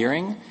 6-month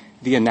hearing,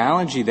 the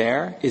analogy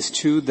there is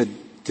to the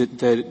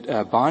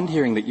bond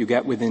hearing that you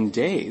get within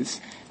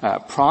days,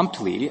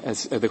 promptly,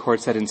 as the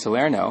court said in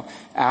Salerno,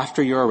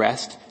 after your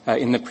arrest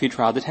in the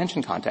pretrial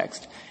detention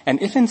context.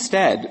 And if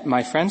instead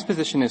my friend's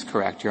position is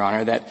correct, Your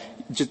Honor, that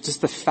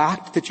just the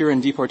fact that you're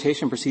in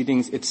deportation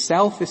proceedings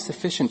itself is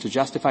sufficient to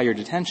justify your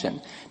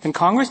detention, then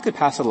Congress could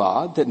pass a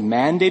law that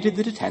mandated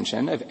the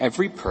detention of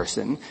every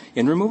person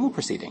in removal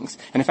proceedings.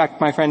 And in fact,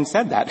 my friend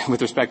said that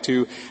with respect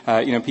to,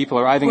 people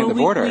arriving at the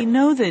border. We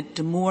know that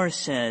DeMoore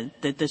said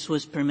that this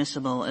was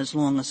permissible as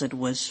long as it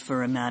was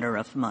for a matter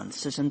of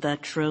months. Isn't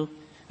that true?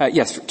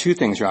 Yes, two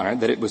things, Your Honor,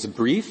 that it was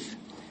brief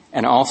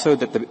and also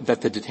that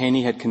the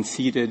detainee had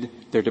conceded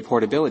their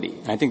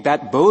deportability. And I think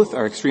that both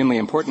are extremely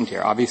important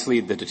here. Obviously,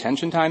 the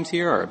detention times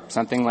here are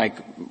something like,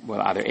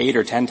 either 8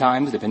 or 10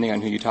 times, depending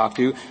on who you talk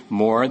to,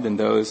 more than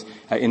those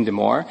in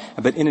DeMoore.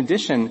 But in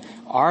addition,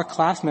 our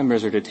class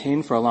members are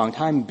detained for a long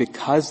time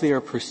because they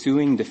are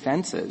pursuing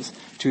defenses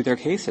to their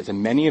cases.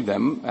 And many of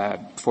them,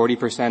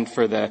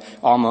 40%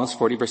 almost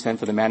 40%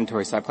 for the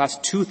mandatory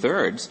subclass,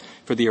 2/3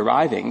 for the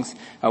arrivings,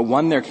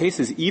 won their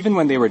cases even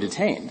when they were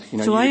detained.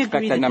 So I expect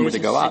agree that number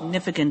there's to go up.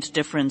 Significant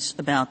difference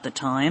about the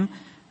time.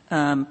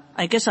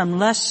 I guess I'm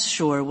less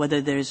sure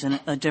whether there's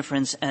a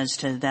difference as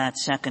to that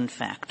second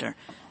factor.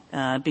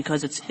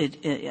 Because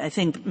I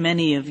think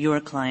many of your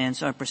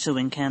clients are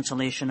pursuing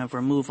cancellation of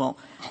removal,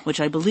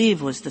 which I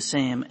believe was the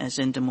same as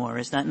in DeMoore.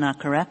 Is that not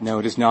correct? No,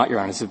 it is not, Your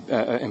Honor. It's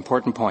an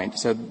important point.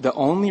 So the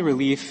only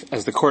relief,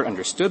 as the court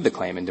understood the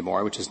claim in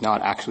DeMoore, which is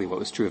not actually what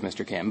was true of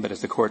Mr. Kim, but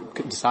as the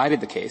court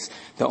decided the case,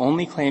 the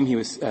only claim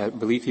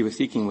relief he was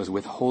seeking was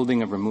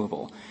withholding of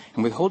removal.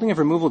 And withholding of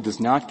removal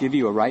does not give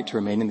you a right to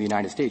remain in the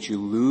United States. You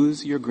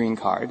lose your green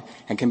card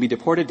and can be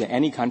deported to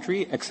any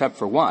country except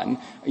for one,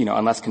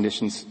 unless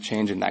conditions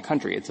change in that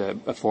country. It's a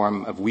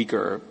form of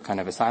weaker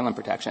kind of asylum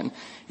protection.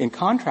 In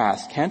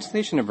contrast,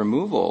 cancellation of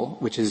removal,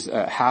 which is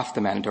half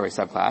the mandatory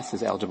subclass,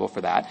 is eligible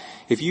for that.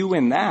 If you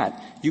win that,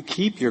 you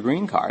keep your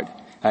green card.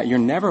 You're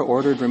never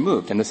ordered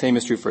removed. And the same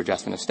is true for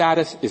adjustment of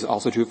status, is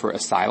also true for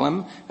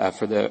asylum,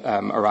 for the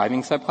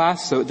arriving subclass.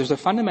 So there's a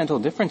fundamental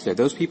difference there.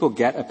 Those people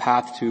get a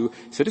path to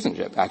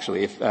citizenship,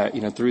 actually, if,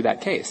 through that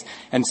case.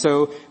 And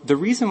so the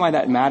reason why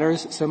that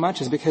matters so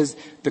much is because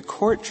the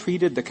court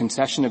treated the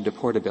concession of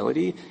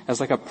deportability as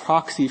like a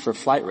proxy for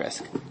flight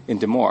risk in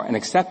DeMoore and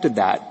accepted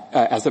that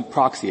as a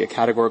proxy, a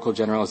categorical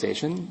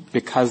generalization,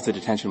 because the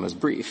detention was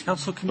brief.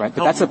 Counsel, can right?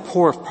 But that's a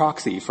poor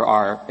proxy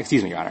for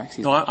excuse me, Your Honor.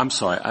 No, I'm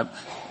sorry.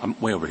 I'm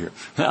way over here.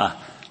 I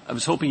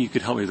was hoping you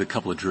could help me with a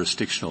couple of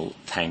jurisdictional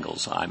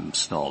tangles I'm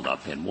snarled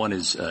up in. One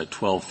is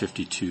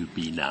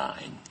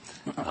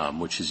 1252b9,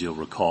 which, as you'll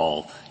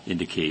recall,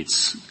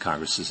 indicates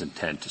Congress's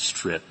intent to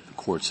strip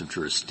courts of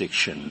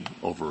jurisdiction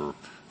over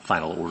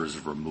final orders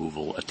of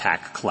removal,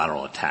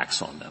 collateral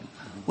attacks on them.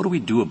 What do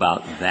we do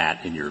about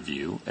that, in your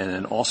view? And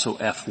then also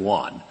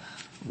F1,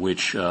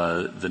 which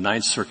the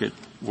Ninth Circuit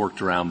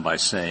worked around by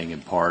saying, in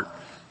part,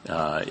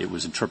 it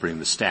was interpreting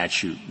the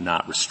statute,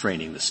 not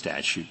restraining the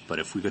statute. But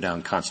if we go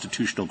down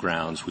constitutional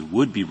grounds, we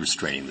would be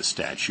restraining the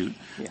statute,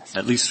 yes,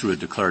 at least through a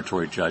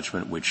declaratory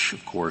judgment, which,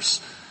 of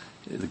course,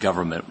 the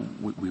government,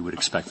 we would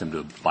expect them to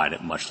abide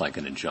it much like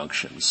an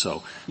injunction.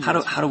 So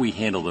how do we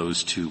handle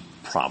those two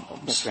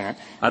problems? Yes,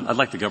 I'd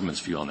like the government's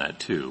view on that,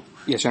 too.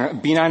 Yes, Your Honor.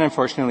 B9,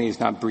 unfortunately, is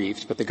not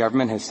briefed, but the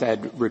government has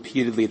said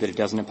repeatedly that it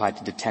doesn't apply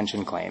to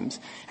detention claims.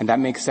 And that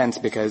makes sense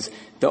because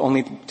the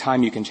only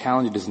time you can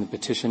challenge it is in the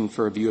petition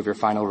for review of your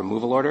final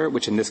removal order,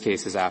 which in this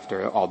case is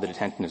after all the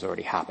detention has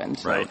already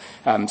happened. Right.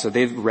 So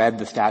they've read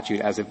the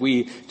statute as if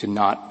we to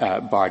not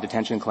bar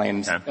detention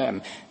claims. Okay.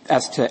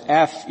 As to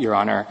F, Your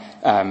Honor,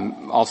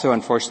 also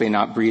unfortunately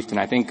not briefed and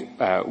I think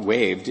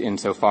waived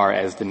insofar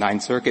as the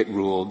Ninth Circuit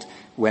ruled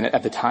when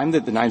at the time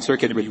that the Ninth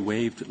Circuit Can it be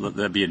waived?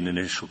 That'd be an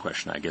initial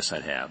question I guess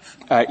I'd have.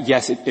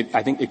 Yes,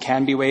 I think it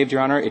can be waived,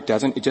 Your Honor. It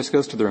just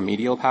goes to the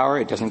remedial power.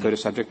 It doesn't go to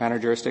subject matter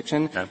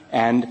jurisdiction. Okay.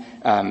 And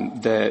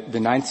the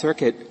Ninth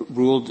Circuit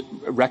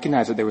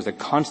recognized that there was a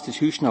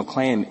constitutional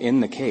claim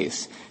in the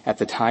case at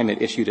the time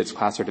it issued its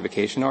class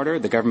certification order.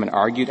 The government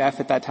argued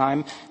F at that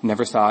time,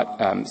 never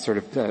sought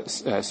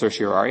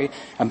certiorari.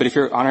 But if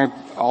Your Honor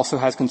also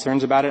has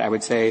concerns about it, I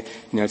would say,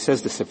 it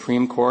says the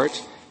Supreme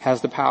Court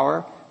has the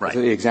power Right. So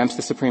it exempts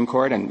the Supreme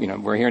Court,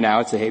 and, we're here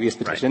now, it's a habeas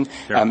petition.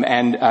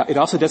 Right. It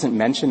also doesn't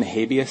mention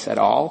habeas at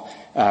all,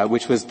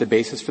 which was the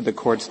basis for the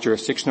Court's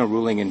jurisdictional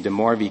ruling in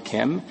DeMoore v.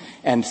 Kim.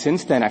 And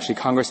since then, actually,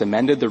 Congress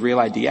amended the Real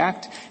ID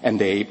Act,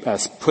 and they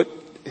put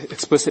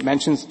explicit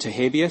mentions to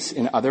habeas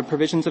in other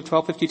provisions of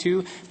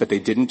 1252, but they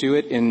didn't do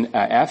it in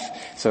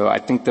F. So I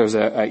think there's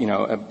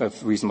a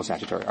reasonable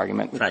statutory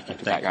argument with respect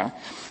to that, Your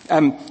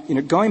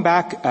Honor. Going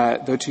back,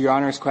 though, to Your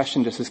Honor's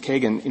question, Justice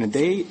Kagan,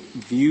 they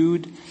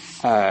viewed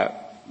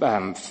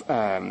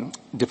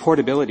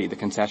deportability, the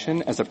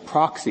concession, as a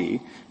proxy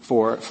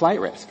for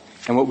flight risk.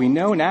 And what we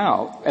know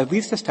now, at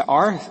least as to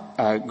our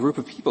group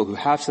of people who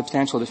have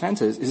substantial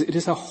defenses, is it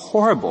is a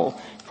horrible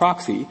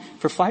proxy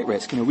for flight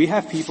risk. We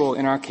have people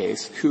in our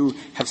case who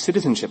have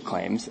citizenship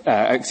claims,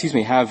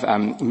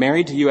 have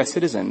married to U.S.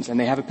 citizens, and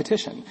they have a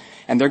petition.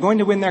 And they're going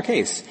to win their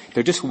case.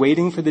 They're just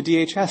waiting for the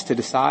DHS to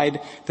decide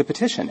the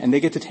petition. And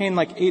they get detained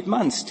like 8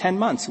 months, 10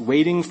 months,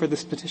 waiting for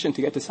this petition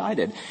to get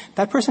decided.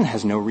 That person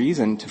has no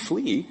reason to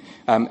flee.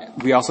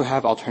 We also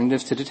have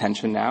alternatives to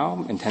detention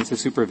now. Intensive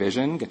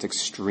supervision gets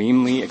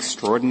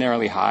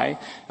extraordinarily high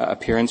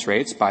appearance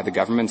rates by the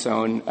government's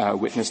own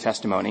witness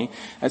testimony.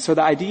 And so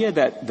the idea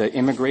that the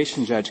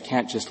immigration judge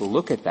can't just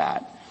look at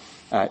that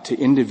to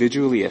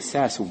individually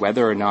assess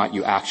whether or not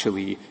you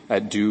actually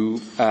do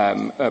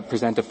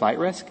present a flight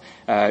risk,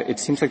 it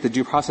seems like the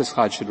Due Process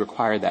Clause should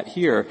require that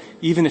here,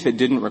 even if it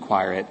didn't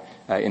require it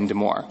in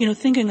DeMoore.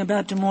 Thinking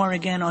about DeMoore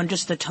again on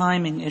just the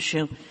timing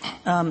issue,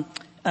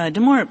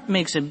 DeMoore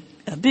makes a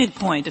big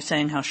point of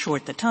saying how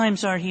short the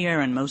times are here,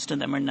 and most of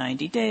them are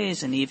 90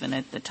 days, and even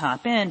at the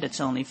top end,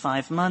 it's only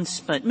 5 months.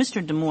 But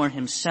Mr. DeMoore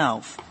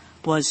himself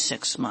was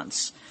 6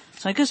 months.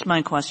 So I guess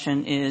my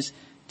question is,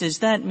 does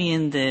that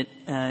mean that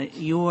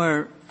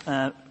your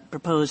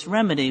proposed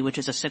remedy, which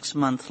is a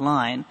 6-month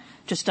line,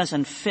 just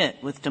doesn't fit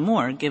with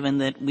DeMoore, given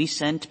that we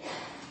sent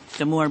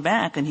DeMoore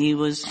back and he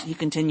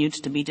continued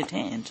to be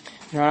detained?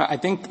 I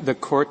think the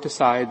Court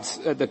decides,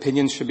 the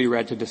opinions should be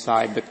read to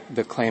decide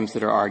the claims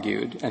that are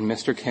argued, and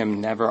Mr.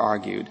 Kim never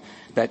argued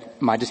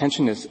that my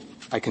detention is,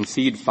 I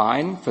concede,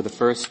 fine for the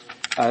first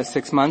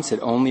 6 months. It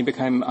only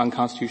became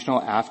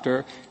unconstitutional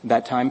after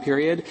that time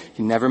period.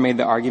 He never made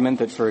the argument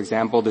that, for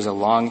example, there's a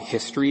long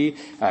history,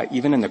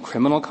 even in the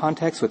criminal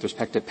context with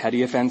respect to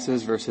petty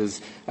offenses versus,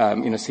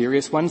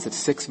 serious ones, that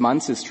 6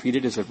 months is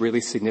treated as a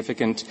really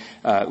significant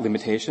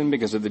limitation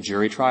because of the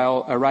jury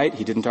trial right.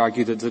 He didn't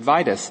argue that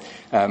Zidvitas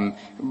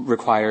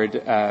required,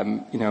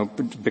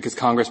 because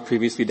Congress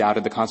previously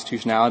doubted the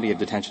constitutionality of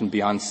detention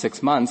beyond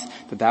 6 months,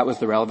 that was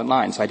the relevant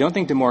line. So I don't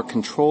think DeMoore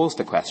controls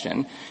the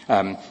question.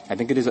 I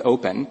think it is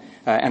open.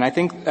 And I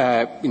think,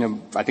 I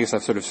think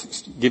I've sort of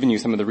given you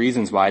some of the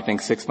reasons why I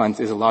think 6 months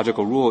is a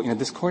logical rule.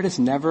 This Court has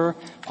never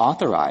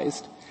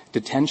authorized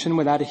detention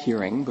without a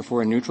hearing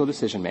before a neutral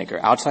decision maker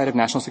outside of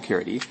national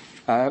security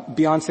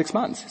beyond 6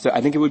 months. So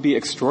I think it would be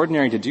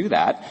extraordinary to do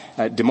that.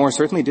 DeMoore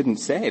certainly didn't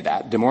say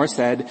that. DeMoore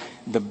said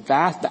the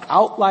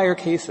outlier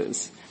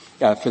cases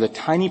for the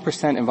tiny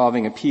percent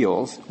involving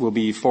appeals will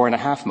be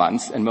 4.5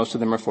 months, and most of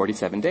them are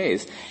 47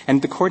 days.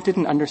 And the Court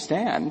didn't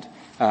understand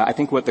I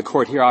think what the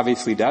Court here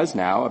obviously does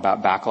now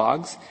about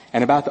backlogs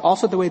and about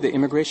also the way the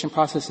immigration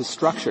process is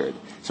structured.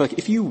 So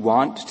if you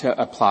want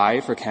to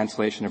apply for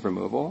cancellation of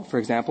removal, for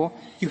example,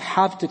 you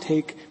have to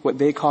take what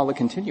they call a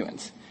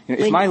continuance.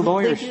 If my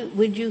lawyer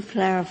would you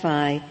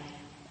clarify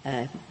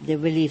the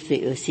relief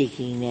that you're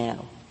seeking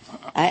now?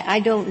 I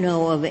don't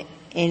know of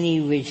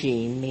any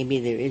regime, maybe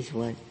there is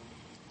one,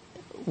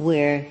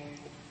 where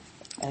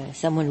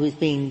someone who's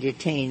being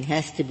detained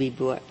has to be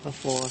brought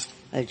before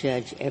a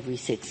judge every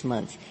 6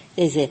 months.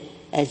 There's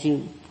as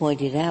you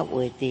pointed out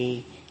with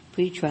the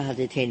pretrial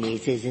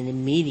detainees, there's an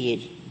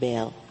immediate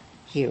bail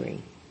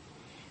hearing.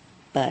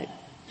 But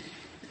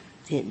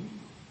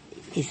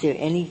is there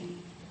any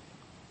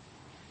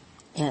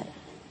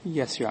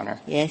Yes, Your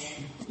Honor. Yes?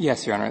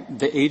 Yes, Your Honor.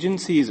 The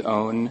agency's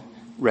own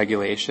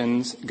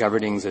regulations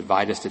governing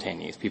Zidvitas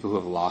detainees, people who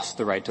have lost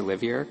the right to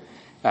live here,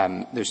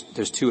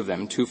 there's two of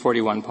them,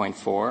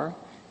 241.4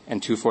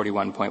 and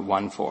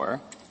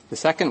 241.14. The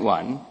second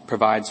one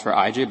provides for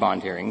IJ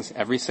bond hearings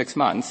every 6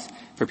 months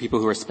for people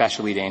who are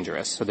especially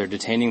dangerous. So they're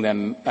detaining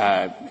them,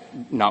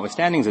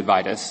 notwithstanding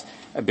Zidvitas,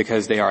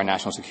 because they are a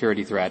national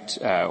security threat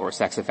or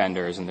sex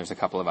offenders, and there's a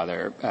couple of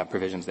other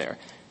provisions there.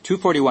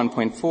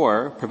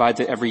 241.4 provides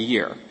it every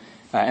year.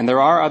 And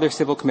there are other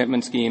civil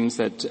commitment schemes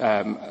that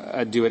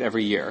do it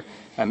every year.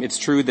 It's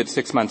true that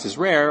 6 months is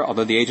rare,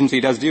 although the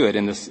agency does do it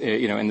in this,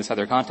 in this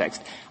other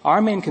context.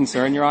 Our main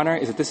concern, Your Honor,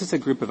 is that this is a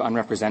group of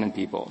unrepresented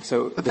people.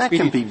 But that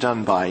can be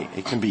done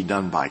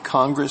by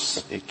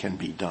Congress. It can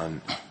be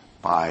done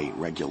by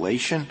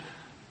regulation.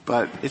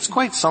 But it's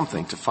quite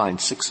something to find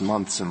 6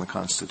 months in the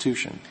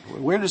Constitution.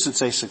 Where does it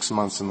say 6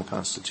 months in the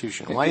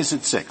Constitution? Why is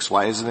it 6?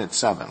 Why isn't it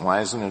 7?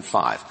 Why isn't it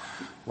 5?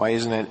 Why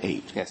isn't it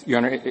 8? Yes, Your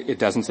Honor, it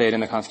doesn't say it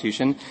in the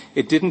Constitution.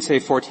 It didn't say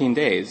 14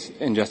 days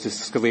in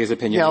Justice Scalia's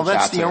opinion. Yeah,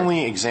 that's the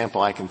only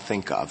example I can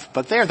think of.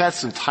 But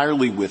that's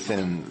entirely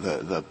within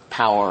the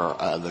power,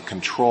 the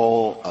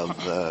control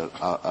of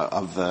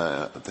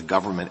the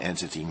government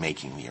entity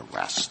making the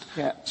arrest.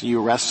 Yeah. So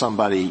you arrest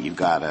somebody, you've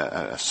got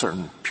a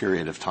certain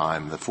period of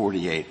time, the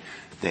 48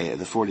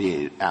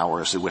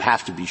 hours. It would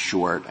have to be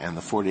short, and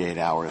the 48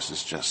 hours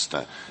is just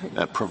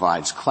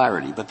provides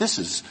clarity. But this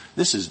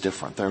is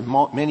different. There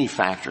are many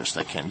factors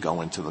that can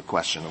go into the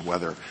question of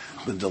whether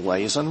the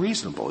delay is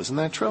unreasonable. Isn't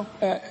that true?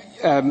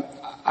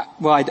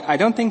 I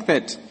don't think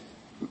that.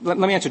 Let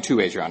me answer two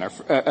ways, Your Honor.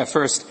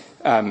 First,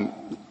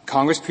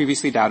 Congress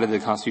previously doubted the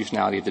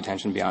constitutionality of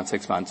detention beyond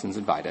 6 months in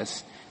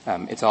Zidvitas.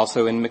 It's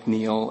also in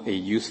McNeil a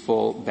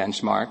useful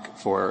benchmark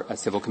for a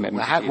civil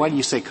commitment. Why do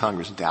you say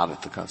Congress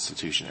doubted the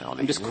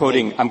constitutionality? I'm just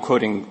quoting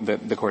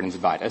the court in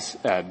Zidvitas.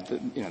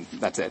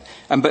 That's it.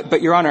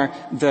 But Your Honor,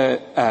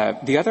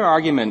 the other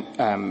argument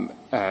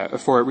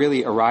for it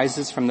really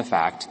arises from the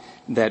fact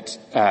that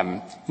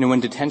when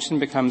detention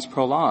becomes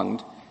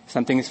prolonged,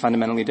 something is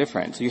fundamentally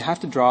different. So you have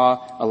to draw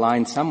a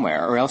line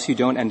somewhere, or else you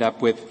don't end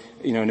up with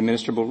an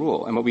administrable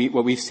rule. And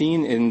what we've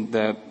seen in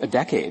a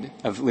decade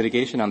of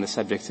litigation on this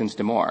subject since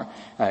DeMoore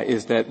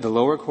is that the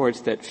lower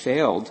courts that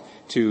failed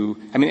to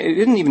 — it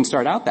didn't even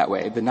start out that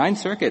way. The Ninth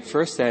Circuit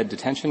first said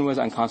detention was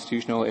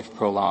unconstitutional if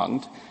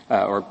prolonged,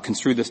 or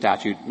construed the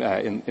statute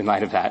in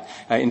light of that,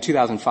 in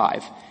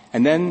 2005.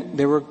 And then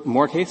there were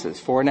more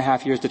cases.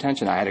 4.5 years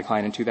detention. I had a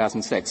client in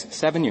 2006.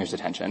 7 years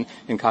detention.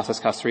 In Casas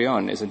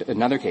Castrillon is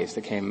another case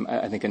that came,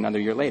 I think, another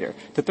year later.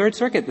 The Third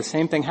Circuit, the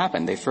same thing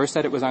happened. They first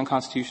said it was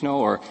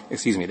unconstitutional,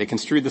 they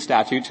construed the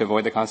statute to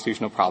avoid the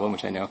constitutional problem,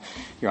 which I know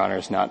Your Honor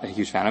is not a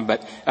huge fan of.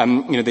 But,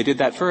 they did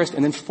that first.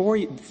 And then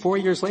four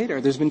years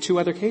later, there's been 2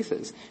 other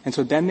cases. And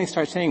so then they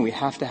start saying we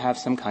have to have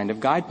some kind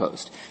of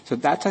guidepost. So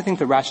that's, I think,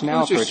 the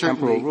rationale for a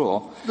temporal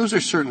rule. Those are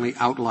certainly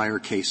outlier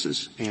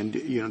cases. And,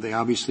 they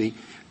obviously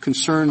 —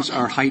 concerns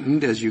are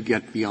heightened as you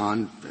get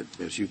beyond,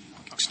 as you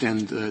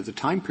extend the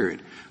time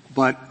period.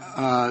 But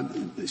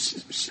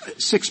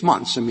 6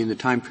 months, the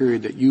time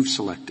period that you've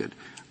selected,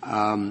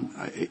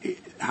 how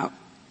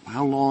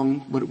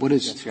long, what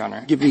is — Yes, Your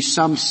Honor. Give me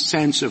some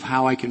sense of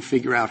how I can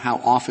figure out how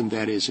often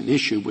that is an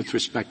issue with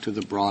respect to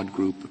the broad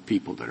group of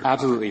people that are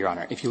Absolutely, Your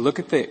Honor. If you look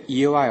at the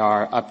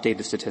EOIR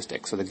updated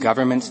statistics, so the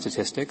government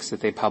statistics that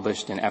they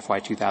published in FY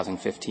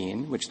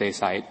 2015, which they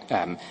cite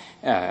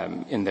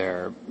in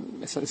their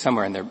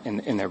somewhere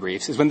in their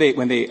briefs, is when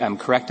they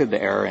corrected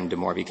the error in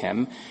DeMoore v.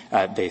 Kim,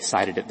 they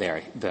cited it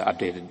there. The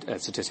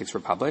updated statistics were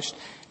published.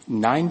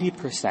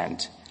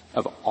 90%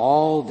 of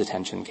all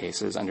detention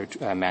cases under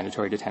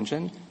mandatory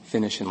detention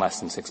finish in less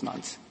than 6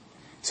 months.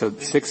 So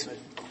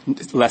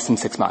less than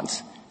 6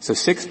 months. So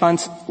 6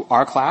 months,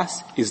 our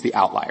class is the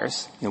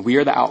outliers. We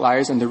are the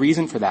outliers, and the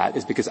reason for that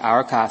is because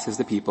our class is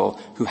the people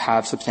who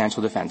have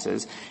substantial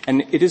defenses.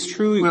 And it is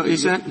true. Well,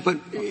 but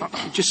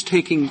just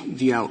taking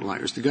the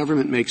outliers, the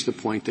government makes the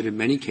point that in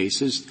many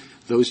cases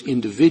those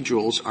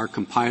individuals are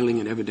compiling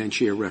an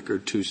evidentiary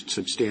record to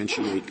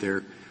substantiate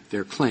their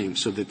claim,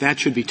 so that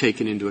should be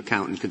taken into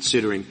account in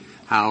considering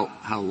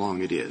how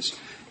long it is.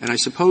 And I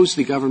suppose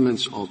the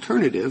government's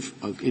alternative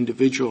of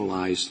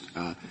individualized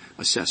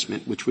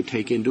assessment, which would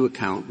take into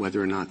account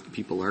whether or not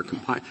people are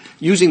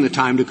using the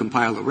time to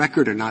compile a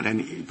record or not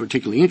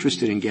particularly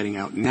interested in getting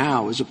out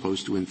now as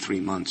opposed to in 3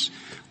 months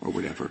or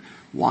whatever.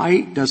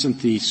 Why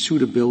doesn't the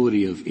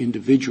suitability of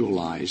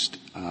individualized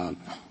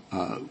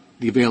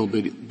the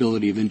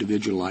availability of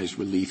individualized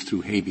relief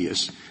through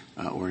habeas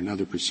or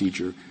another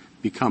procedure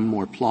become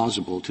more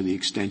plausible to the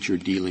extent you're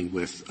dealing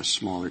with a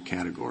smaller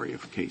category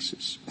of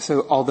cases?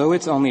 So although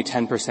it's only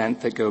 10%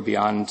 that go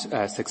beyond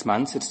 6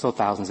 months, it's still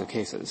thousands of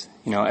cases.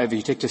 If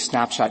you take just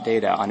snapshot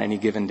data on any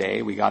given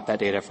day, we got that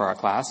data for our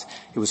class.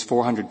 It was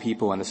 400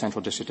 people in the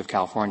Central District of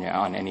California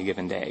on any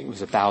given day. It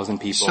was 1,000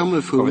 people. Some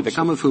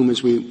of whom,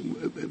 as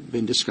we've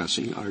been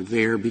discussing, are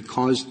there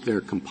because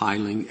they're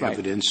compiling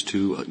evidence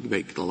to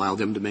allow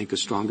them to make a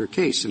stronger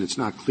case. And it's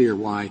not clear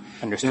why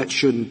that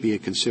shouldn't be a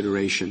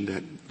consideration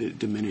that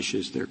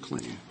diminishes their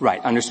claim.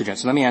 Right. Understood.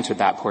 So let me answer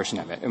that portion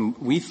of it. And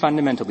we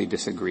fundamentally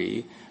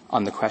disagree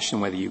on the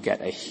question whether you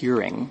get a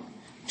hearing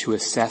to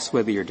assess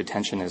whether your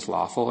detention is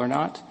lawful or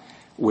not,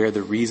 where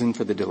the reason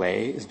for the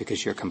delay is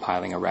because you're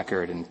compiling a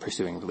record and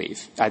pursuing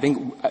relief. I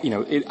think,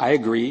 I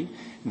agree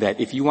that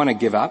if you want to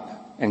give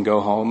up and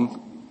go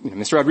home,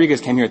 Mr.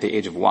 Rodriguez came here at the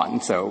age of 1,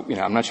 so,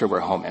 I'm not sure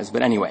where home is.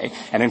 But anyway,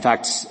 and in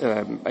fact,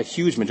 a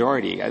huge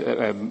majority,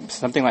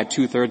 something like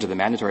 2/3 of the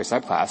mandatory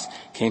subclass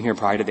came here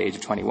prior to the age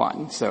of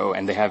 21. So,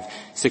 and they have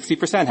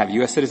 60% have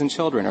U.S. citizen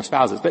children or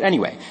spouses. But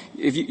anyway,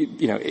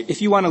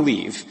 if you want to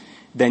leave,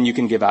 then you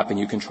can give up and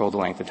you control the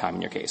length of time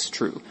in your case.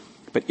 True.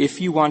 But if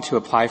you want to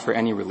apply for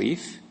any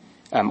relief,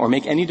 or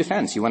make any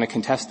defense, you want to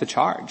contest the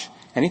charge,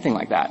 anything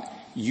like that,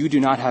 you do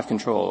not have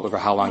control over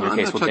how long your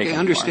case will take. I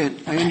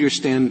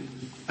understand.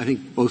 I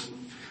think both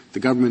the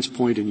government's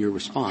point and your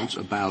response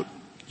about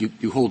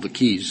you hold the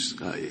keys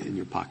in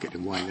your pocket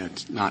and why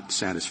that's not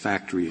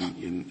satisfactory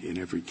in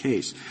every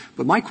case.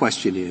 But my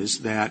question is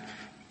that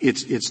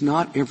it's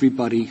not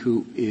everybody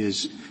who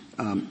is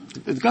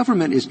the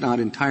government is not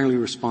entirely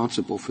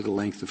responsible for the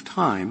length of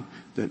time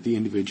that the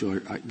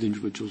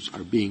individuals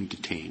are being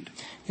detained.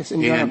 Yes,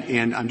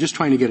 and I'm just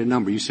trying to get a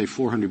number. You say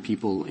 400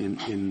 people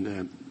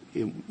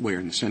where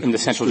in the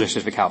Central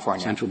District of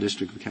California. Central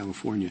District of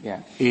California.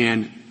 Yeah.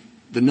 And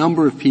the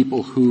number of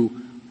people who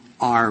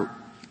are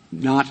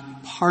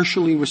not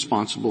partially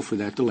responsible for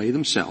that delay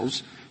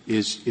themselves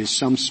is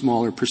some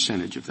smaller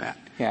percentage of that.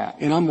 Yeah.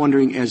 And I'm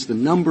wondering, as the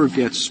number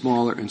gets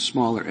smaller and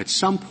smaller, at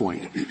some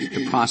point,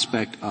 the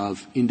prospect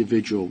of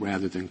individual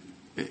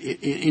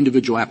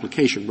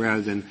application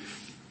rather than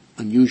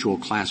unusual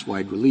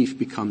class-wide relief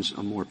becomes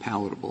a more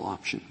palatable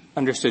option.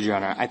 Understood, Your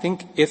Honor. I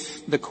think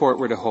if the court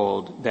were to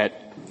hold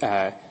that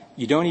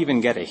you don't even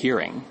get a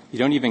hearing, you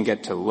don't even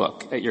get to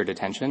look at your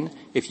detention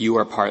if you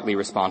are partly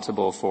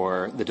responsible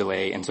for the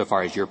delay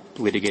insofar as you're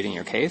litigating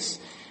your case,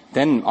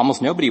 then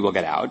almost nobody will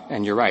get out,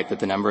 and you're right that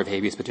the number of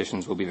habeas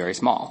petitions will be very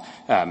small,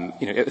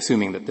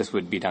 assuming that this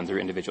would be done through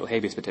individual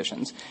habeas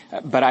petitions.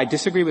 But I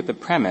disagree with the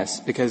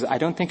premise because I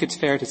don't think it's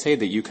fair to say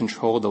that you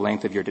control the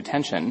length of your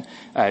detention.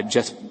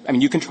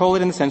 You control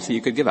it in the sense that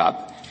you could give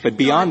up, but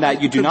beyond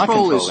that, you do not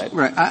control it.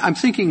 Right. I'm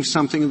thinking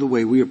something of the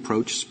way we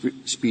approach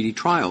speedy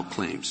trial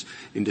claims.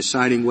 In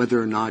deciding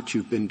whether or not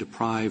you've been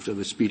deprived of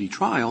a speedy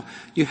trial,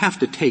 you have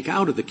to take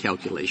out of the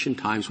calculation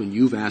times when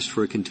you've asked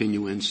for a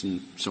continuance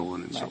and so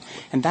on and so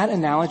forth. And that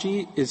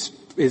analogy is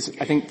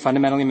I think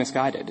fundamentally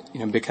misguided,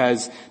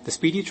 because the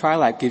Speedy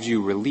Trial Act gives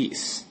you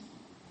release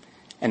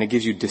and it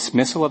gives you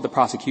dismissal of the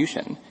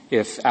prosecution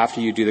if after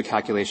you do the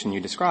calculation you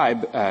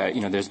describe,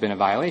 there's been a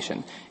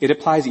violation. It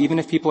applies even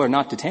if people are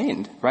not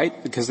detained,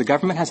 right? Because the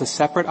government has a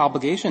separate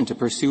obligation to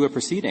pursue a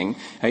proceeding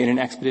in an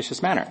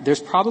expeditious manner. There's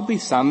probably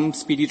some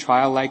speedy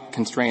trial-like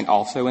constraint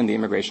also in the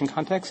immigration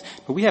context,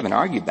 but we haven't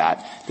argued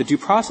that. The due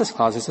process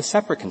clause is a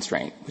separate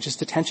constraint, which is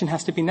detention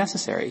has to be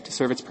necessary to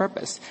serve its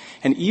purpose.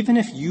 And even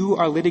if you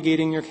are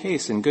litigating your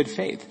case in good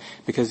faith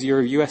because you're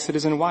a U.S.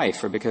 citizen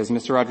wife or because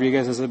Mr.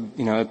 Rodriguez is a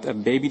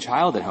baby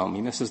child at home,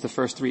 he misses the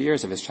first 3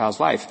 years of his child's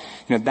life,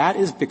 that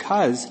is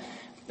because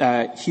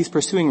he's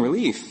pursuing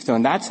relief. So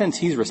in that sense,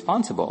 he's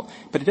responsible.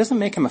 But it doesn't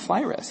make him a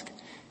flight risk.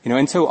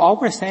 And so all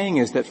we're saying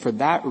is that for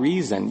that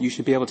reason, you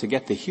should be able to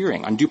get the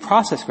hearing on due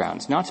process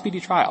grounds, not speedy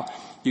trial.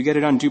 You get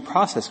it on due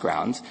process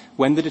grounds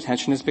when the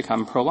detention has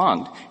become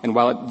prolonged. And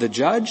while the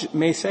judge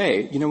may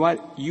say,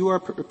 you are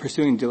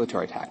pursuing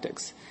dilatory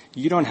tactics.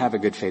 You don't have a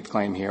good faith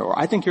claim here, or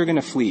I think you're going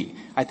to flee.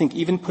 I think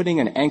even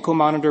putting an ankle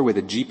monitor with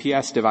a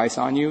GPS device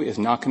on you is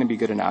not going to be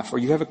good enough, or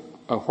you have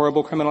a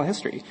horrible criminal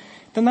history.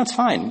 Then that's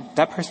fine.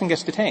 That person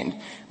gets detained.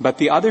 But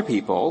the other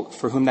people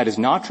for whom that is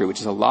not true, which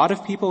is a lot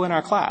of people in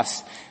our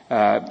class,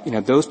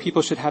 those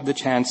people should have the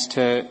chance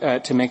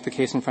to make the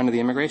case in front of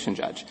the immigration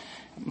judge.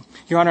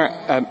 Your Honor,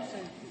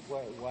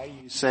 why do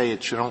you say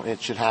it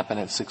should happen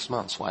at 6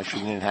 months? Why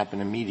shouldn't it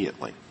happen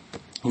immediately?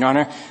 Your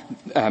Honor,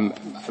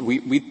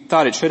 we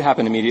thought it should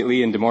happen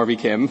immediately in DeMore v.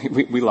 Kim.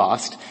 We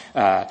lost.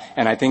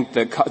 And I think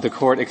the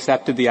court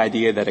accepted the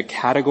idea that a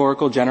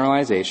categorical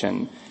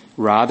generalization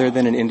rather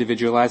than an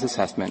individualized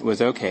assessment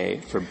was okay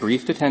for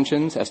brief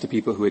detentions as to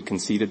people who had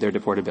conceded their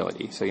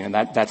deportability. So,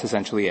 that's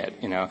essentially it.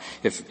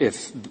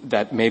 If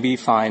that may be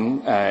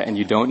fine, and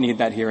you don't need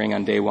that hearing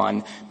on day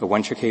one, but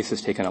once your case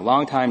has taken a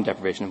long time,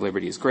 deprivation of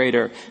liberty is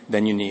greater,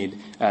 then you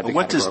need the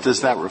What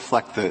does that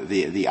reflect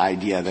the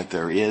idea that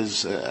there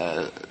is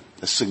a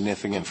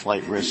significant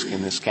flight risk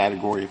in this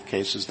category of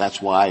cases?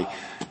 That's why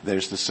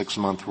there's the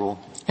 6-month rule?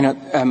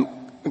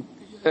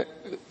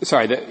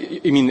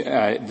 You mean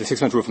the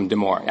 6-month rule from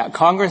DeMore?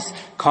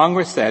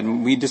 Congress said,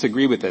 and we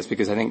disagree with this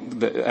because I think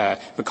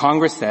but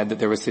Congress said that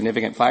there was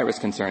significant flight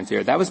risk concerns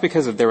here. That was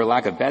because of their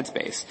lack of bed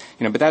space.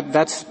 But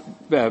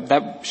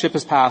that ship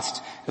has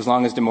passed as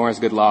long as DeMore is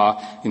good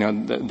law.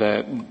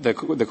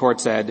 The court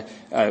said,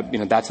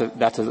 that's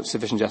a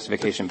sufficient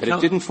justification. But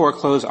it didn't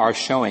foreclose our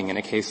showing in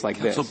a case like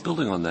this. So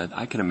building on that,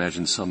 I can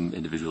imagine some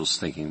individuals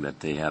thinking that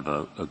they have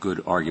a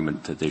good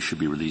argument that they should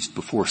be released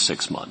before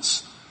 6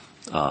 months.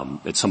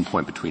 At some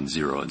point between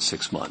 0 and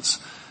 6 months.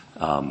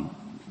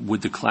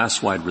 Would the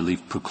class-wide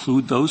relief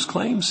preclude those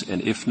claims?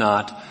 And if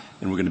not,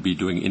 and we're going to be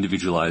doing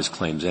individualized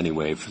claims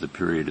anyway for the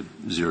period of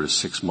 0 to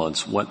 6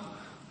 months, what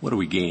are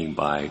we gaining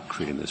by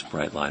creating this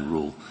bright-line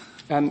rule?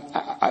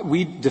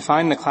 We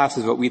defined the class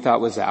as what we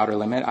thought was the outer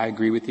limit. I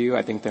agree with you.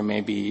 I think there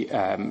may be,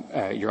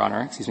 Your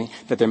Honor,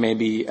 that there may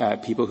be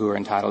people who are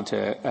entitled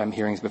to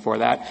hearings before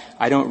that.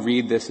 I don't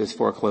read this as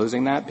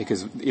foreclosing that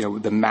because,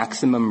 the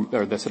maximum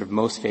or the sort of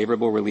most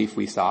favorable relief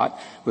we sought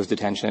was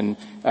detention,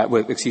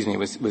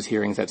 was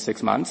hearings at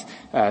 6 months.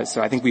 So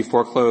I think we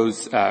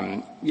foreclose,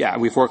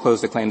 we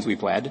foreclose the claims we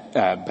pled,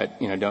 but,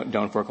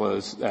 don't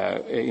foreclose,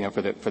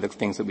 for the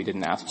things that we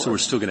didn't ask for. So we're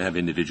still going to have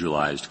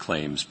individualized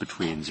claims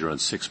between 0 and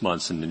 6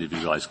 months and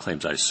individualized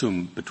claims, I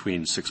assume,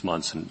 between 6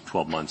 months and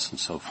 12 months and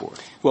so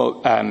forth.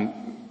 Well,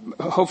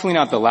 Hopefully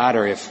not the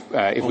latter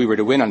if we were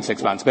to win on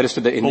 6 months, but as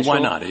to the initial.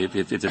 Well, why not?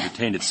 If they're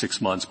detained at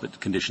 6 months, but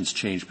conditions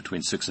change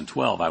between 6 and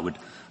 12,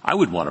 I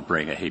would want to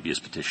bring a habeas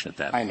petition at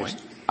that point.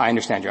 I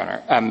understand, Your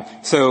Honor.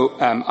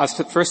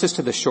 First as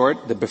to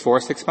the before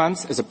 6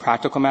 months, as a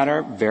practical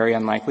matter, very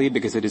unlikely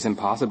because it is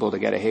impossible to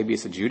get a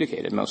habeas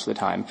adjudicated most of the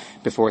time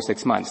before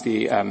 6 months.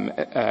 The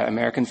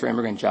Americans for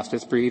Immigrant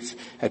Justice brief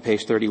at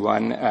page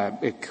 31,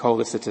 it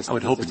collated statistics. I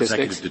would hope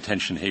executive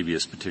detention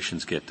habeas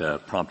petitions get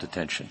prompt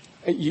attention.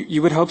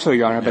 You would hope so,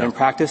 Your Honor, but in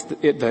practice,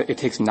 it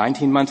takes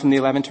 19 months in the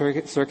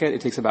 11th Circuit.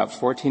 It takes about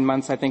 14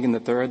 months, I think, in the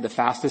 3rd, the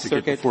fastest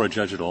circuit. Get before a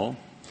judge at all?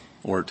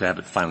 Or to have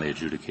it finally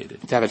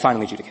adjudicated? To have it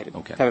finally adjudicated.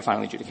 Okay. To have it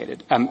finally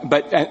adjudicated.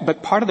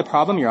 But part of the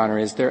problem, Your Honor,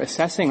 is they're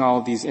assessing all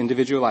of these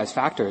individualized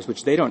factors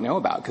which they don't know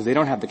about because they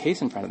don't have the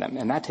case in front of them,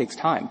 and that takes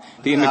time.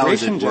 The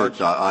immigration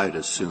judge. I'd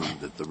assume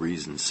that the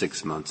reason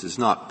 6 months is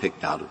not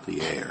picked out of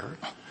the air,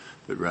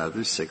 but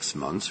rather 6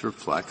 months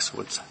reflects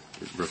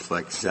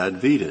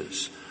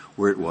Zadvitas,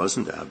 where it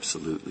wasn't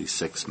absolutely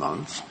 6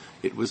 months.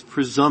 It was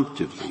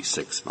presumptively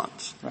 6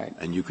 months. Right.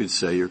 And you could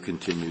say your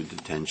continued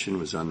detention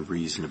was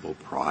unreasonable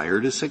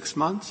prior to 6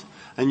 months,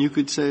 and you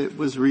could say it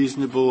was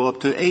reasonable up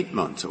to 8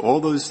 months. All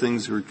those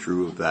things were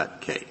true of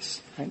that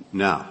case. Right.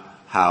 Now,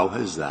 how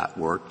has that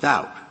worked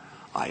out?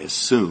 I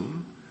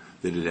assume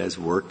that it has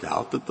worked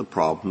out that the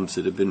problems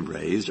that have been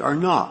raised are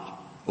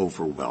not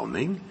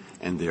overwhelming,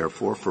 and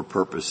therefore, for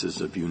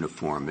purposes of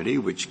uniformity,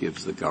 which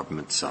gives the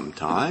government some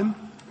time,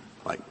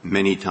 like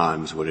many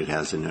times what it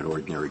has in an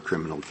ordinary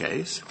criminal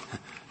case,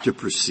 to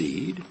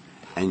proceed,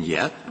 and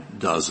yet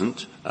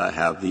doesn't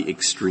have the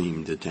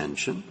extreme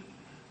detention,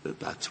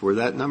 that's where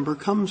that number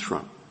comes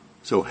from.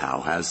 So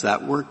how has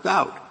that worked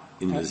out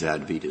in the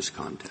Zadvitas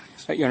context?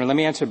 Your Honor, let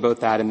me answer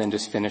both that and then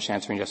just finish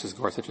answering Justice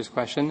Gorsuch's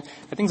question.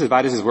 I think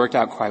Zadvitas has worked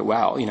out quite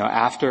well.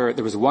 After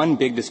there was one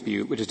big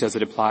dispute, which is does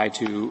it apply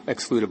to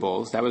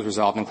excludables, that was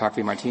resolved in Clark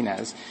v.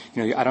 Martinez.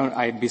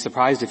 I'd be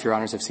surprised if Your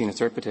Honors have seen a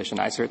cert petition.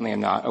 I certainly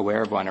am not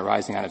aware of one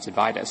arising out of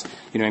Zadvitas.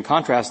 In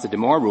contrast, the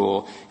Demore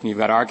rule, you've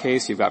got our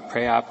case, you've got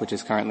Preop, which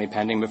is currently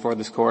pending before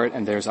this court,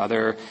 and there's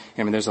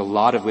there's a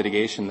lot of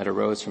litigation that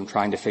arose from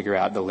trying to figure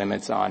out the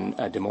limits on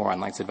Demore,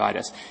 unlike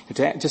Zadvitas.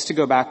 Just to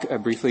go back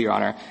briefly, Your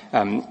Honor,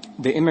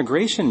 the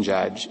immigration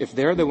judge, if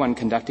they're the one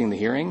conducting the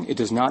hearing, it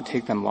does not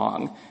take them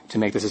long to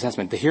make this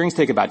assessment. The hearings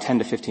take about 10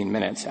 to 15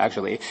 minutes,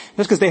 actually.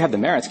 That's because they have the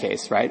merits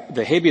case, right?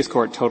 The habeas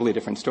court, totally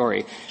different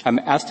story.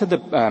 As to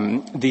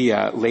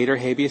the later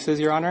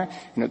habeases, Your Honor,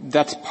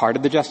 that's part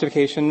of the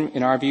justification,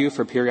 in our view,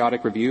 for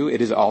periodic review.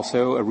 It is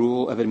also a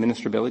rule of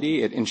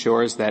administrability. It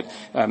ensures that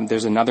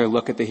there's another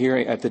look at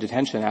the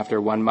detention after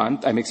 1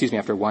 month.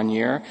 After 1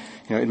 year.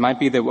 It might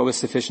be that what was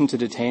sufficient to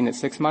detain at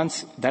 6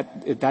 months,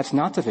 that's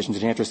not sufficient to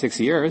detain after 6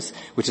 years,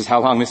 which is how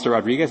long Mr.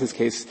 Rodriguez's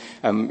case,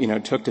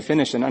 took to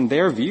finish. And on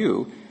their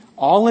view,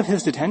 all of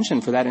his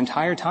detention for that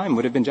entire time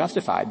would have been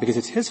justified because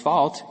it's his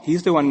fault.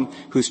 He's the one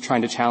who's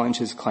trying to challenge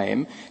his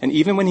claim. And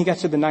even when he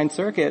gets to the Ninth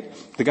Circuit,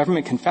 the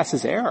government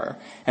confesses error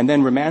and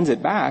then remands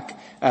it back.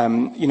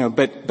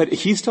 But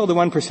he's still the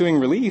one pursuing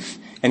relief,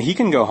 and he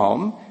can go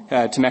home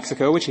to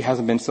Mexico, which he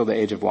hasn't been till the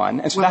age of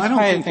 1. And so that's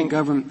why I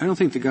don't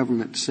think the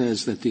government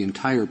says that the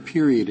entire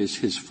period is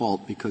his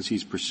fault because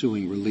he's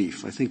pursuing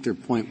relief. I think their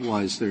point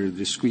was there are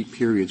discrete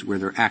periods where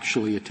they're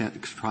actually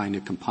trying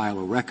to compile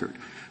a record.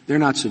 They're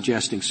not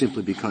suggesting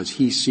simply because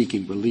he's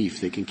seeking relief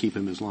they can keep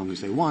him as long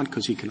as they want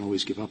because he can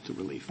always give up the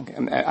relief. Okay.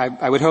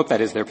 I would hope that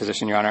is their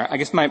position, Your Honor. I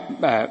guess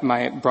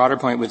my broader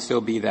point would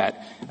still be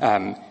that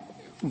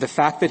the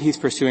fact that he's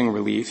pursuing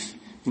relief,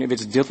 if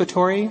it's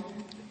dilatory,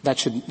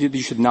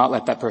 you should not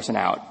let that person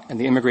out, and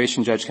the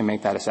immigration judge can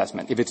make that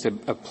assessment. If it's a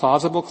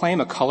plausible claim,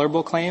 a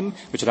colorable claim,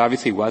 which it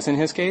obviously was in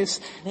his case,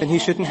 then he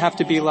shouldn't have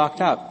to be locked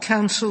up.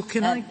 Counsel,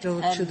 can I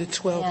go to the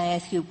 12? Can I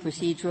ask you a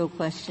procedural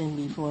question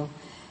before?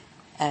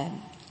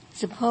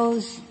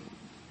 Suppose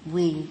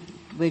we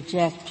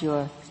reject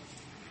your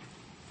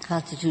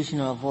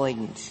constitutional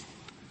avoidance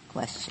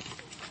question.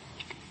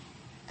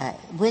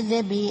 Would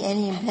there be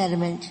any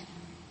impediment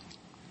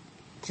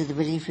to the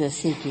relief you're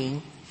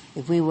seeking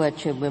if we were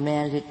to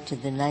remand it to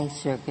the Ninth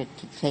Circuit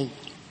to take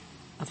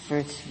a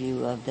first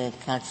view of the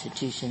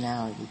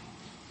constitutionality?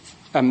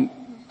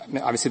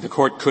 Obviously, the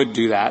court could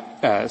do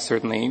that.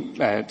 Certainly,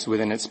 it's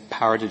within its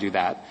power to do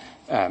that.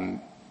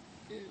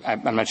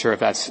 I'm not sure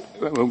if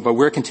but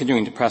we're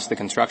continuing to press the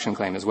construction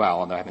claim as well,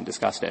 although I haven't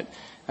discussed it.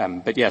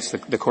 But yes,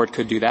 the court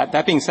could do that.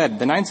 That being said,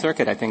 the Ninth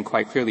Circuit, I think,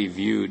 quite clearly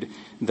viewed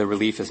the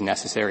relief as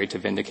necessary to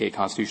vindicate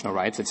constitutional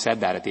rights. It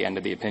said that at the end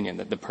of the opinion,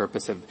 that the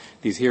purpose of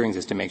these hearings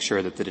is to make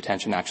sure that the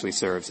detention actually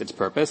serves its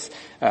purpose.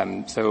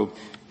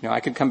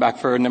 I could come back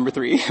for number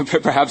 3,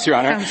 perhaps, Your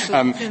Honor.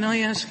 Counsel, can I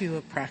ask you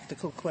a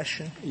practical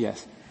question?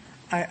 Yes.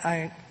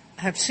 I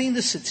have seen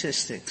the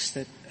statistics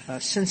that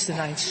since the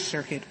Ninth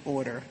Circuit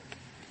order,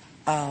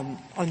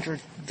 under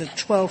the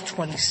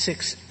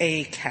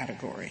 1226A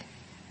category,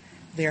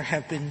 there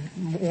have been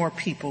more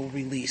people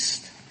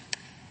released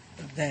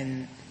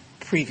than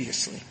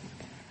previously.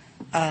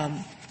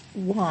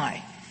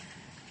 Why?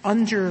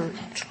 Under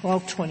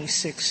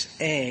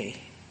 1226A,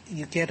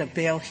 you get a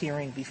bail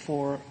hearing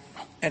before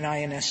an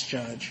INS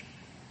judge,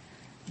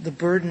 the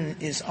burden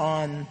is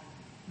on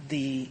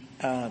the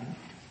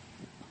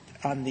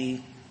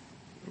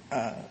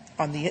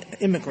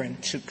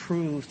immigrant to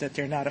prove that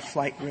they're not a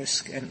flight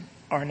risk and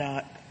are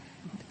not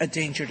a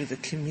danger to the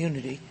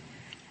community.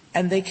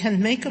 And they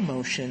can make a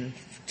motion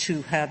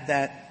to have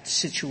that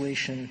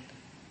situation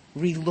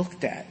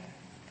relooked at.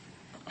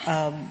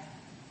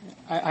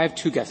 I have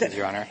two guesses,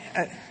 Your Honor.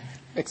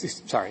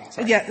 Sorry.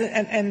 Yeah,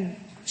 and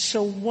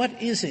so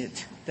what is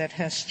it that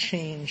has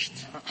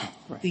changed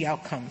the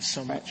outcome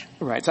so much?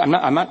 Right. So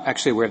I'm not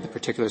actually aware of the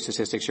particular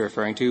statistics you're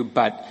referring to,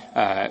 but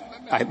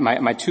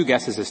my two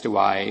guesses as to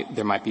why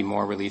there might be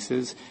more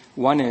releases.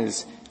 One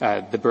is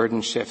the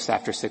burden shifts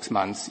after 6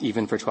 months,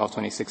 even for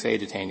 1226A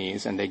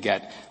detainees, and they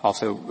get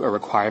also a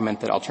requirement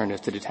that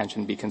alternatives to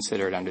detention be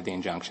considered under the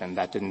injunction.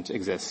 That didn't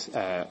exist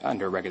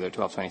under regular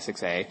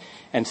 1226A.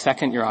 And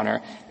second, Your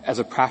Honor, as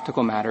a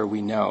practical matter,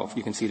 we know,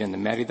 you can see it in the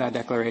Merida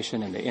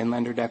Declaration and the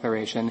Inlander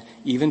Declaration,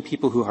 even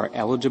people who are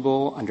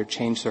eligible under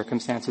changed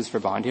circumstances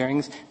for bond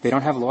hearings, they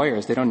don't have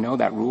lawyers. They don't know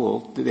that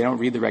rule. They don't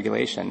read the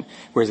regulation.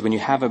 Whereas when you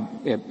have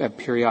a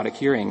periodic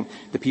hearing,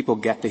 the people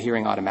get the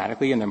hearing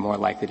automatically and they're more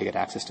likely to get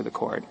access to the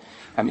court.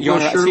 Your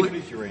Honor, what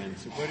is your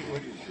answer? What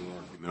is your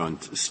argument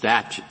on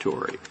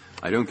statutory?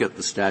 I don't get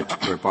the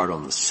statutory part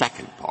on the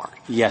second part.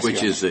 Yes,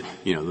 which is that,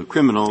 the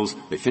criminals,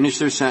 they finish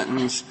their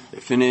sentence, they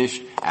finish.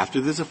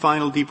 After there's a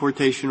final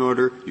deportation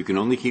order, you can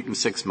only keep them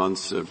 6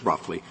 months,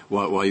 roughly,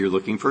 while you're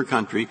looking for a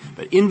country.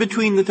 But in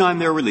between the time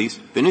they're released,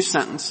 finish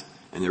sentence,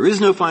 and there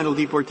is no final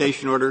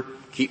deportation order,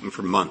 keep them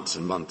for months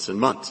and months and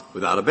months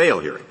without a bail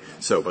hearing.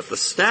 So, but the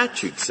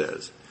statute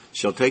says,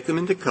 shall take them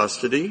into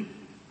custody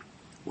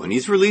when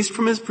he's released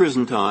from his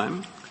prison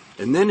time,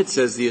 and then it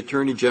says the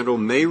Attorney General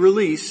may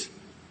release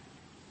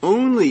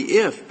only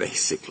if,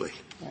 basically,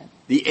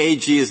 the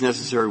AG is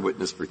necessary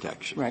witness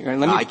protection. Right.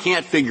 Now, I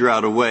can't figure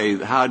out a way,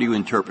 how do you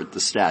interpret the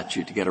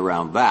statute to get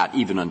around that,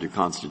 even under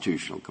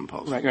constitutional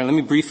compulsion? Right. Let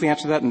me briefly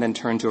answer that and then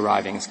turn to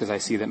arrivings, because I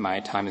see that my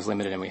time is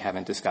limited and we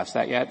haven't discussed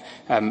that yet.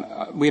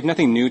 We have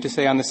nothing new to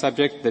say on the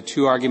subject. The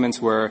two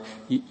arguments were,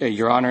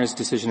 Your Honor's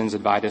decision in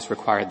Zedvitas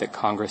required that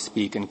Congress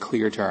speak in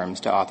clear terms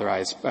to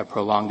authorize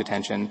prolonged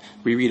detention.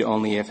 We read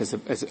only if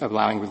as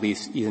allowing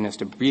release even as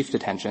to brief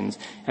detentions.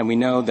 And we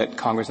know that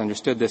Congress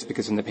understood this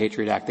because in the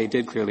Patriot Act they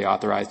did clearly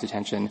authorize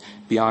detention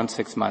beyond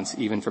 6 months,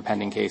 even for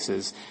pending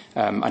cases,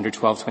 under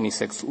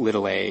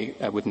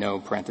 1226a with no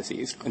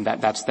parentheses. And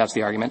that's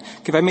the argument.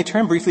 If I may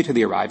turn briefly to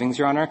the arrivings,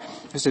 Your Honor,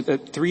 just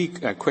three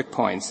quick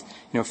points.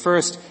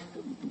 First,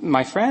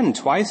 my friend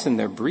twice in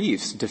their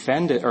briefs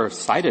defended or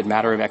cited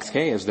matter of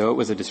XK as though it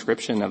was a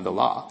description of the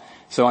law.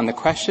 So on the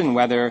question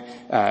whether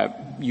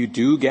you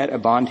do get a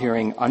bond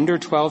hearing under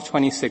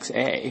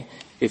 1226a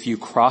if you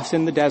cross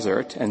in the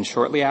desert and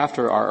shortly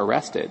after are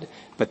arrested,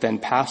 but then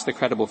pass the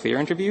credible fear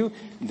interview,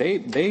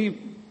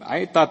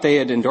 I thought they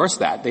had endorsed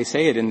that. They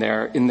say it in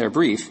their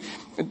brief.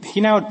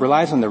 He now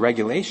relies on the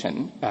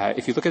regulation.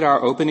 If you look at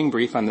our opening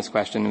brief on this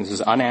question, and this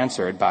is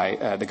unanswered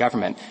by the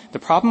government, the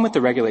problem with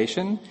the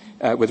regulation,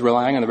 with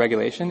relying on the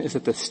regulation, is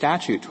that the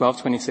statute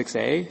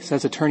 1226a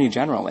says Attorney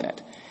General in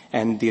it.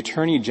 And the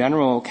Attorney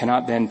General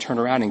cannot then turn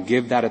around and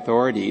give that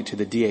authority to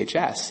the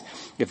DHS.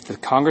 If the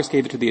Congress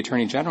gave it to the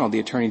Attorney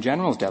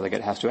General's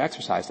delegate has to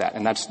exercise that.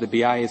 And that's the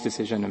BIA's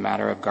decision in the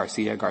matter of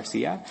Garcia.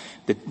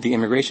 The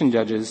immigration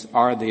judges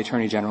are the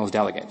Attorney General's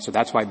delegate. So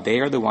that's why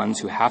they are the ones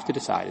who have to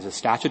decide as a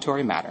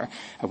statutory matter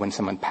when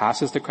someone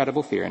passes the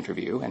credible fear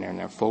interview and are in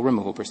their full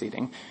removal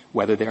proceeding,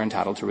 whether they're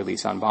entitled to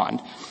release on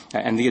bond.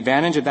 And the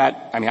advantage of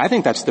that, I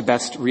think that's the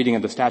best reading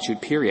of the statute,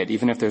 period,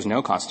 even if there's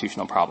no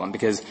constitutional problem.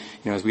 Because,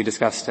 as we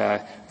discussed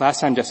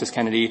last time, Justice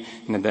Kennedy,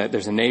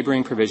 there's a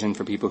neighboring provision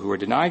for people who are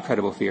denied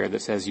credible fear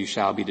that says you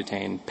shall be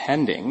detained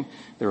pending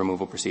the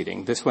removal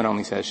proceeding. This one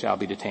only says shall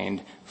be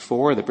detained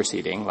for the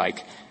proceeding,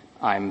 like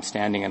I'm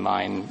standing in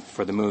line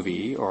for the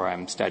movie or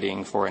I'm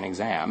studying for an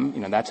exam.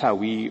 That's how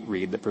we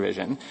read the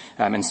provision.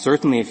 And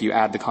certainly if you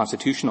add the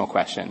constitutional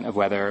question of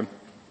whether,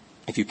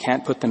 if you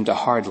can't put them to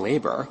hard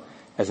labor,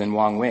 as in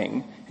Wong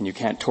Wing, and you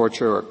can't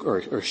torture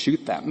or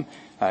shoot them,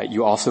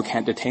 you also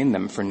can't detain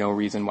them for no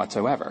reason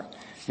whatsoever.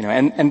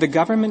 And the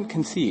government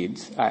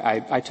concedes.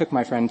 I took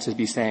my friend to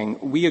be saying,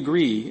 we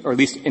agree, or at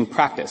least in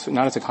practice,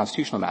 not as a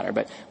constitutional matter,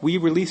 but we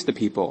release the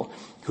people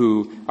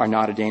who are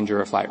not a danger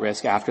or flight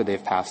risk after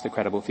they've passed the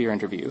credible fear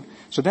interview.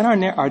 So then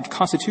our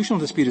constitutional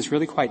dispute is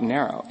really quite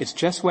narrow. It's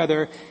just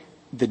whether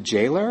the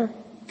jailer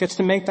gets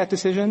to make that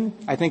decision,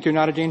 I think you're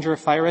not a danger or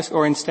flight risk,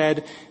 or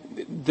instead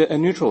a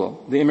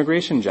neutral, the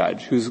immigration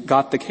judge who's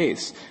got the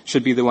case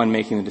should be the one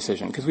making the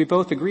decision. Because we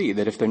both agree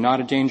that if they're not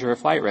a danger or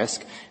flight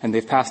risk and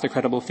they've passed the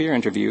credible fear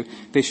interview,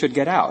 they should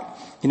get out.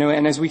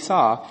 And as we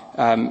saw,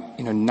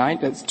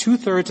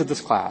 2/3 of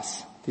this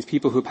class these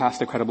people who pass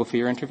the credible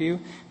fear interview,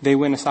 they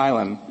win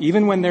asylum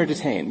even when they're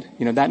detained.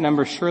 That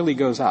number surely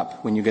goes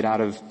up when you get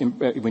out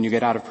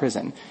of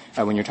prison.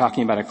 When you're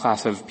talking about a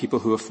class of people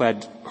who have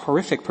fled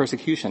horrific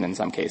persecution in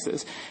some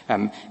cases.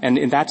 And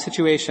in that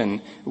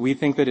situation, we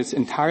think that it's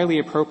entirely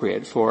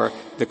appropriate for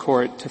the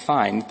court to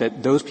find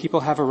that those people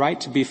have a right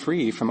to be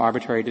free from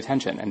arbitrary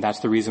detention. And that's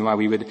the reason why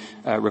we would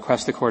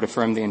request the court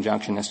affirm the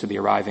injunction as to the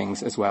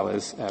arrivings as well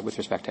as with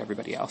respect to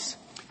everybody else.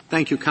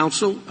 Thank you,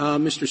 counsel.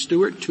 Mr.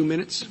 Stewart, 2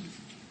 minutes.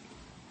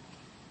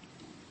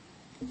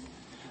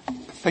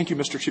 Thank you,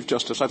 Mr. Chief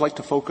Justice. I'd like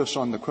to focus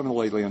on the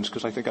criminal aliens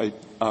because I think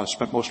I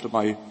spent most of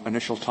my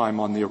initial time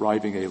on the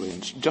arriving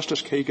aliens.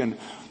 Justice Kagan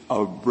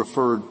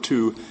referred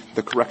to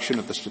the correction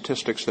of the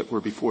statistics that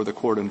were before the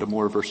court in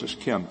Damore versus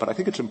Kim. But I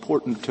think it's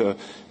important to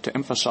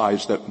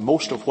emphasize that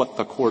most of what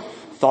the court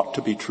thought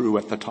to be true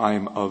at the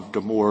time of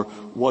Damore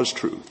was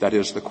true. That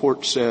is, the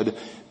court said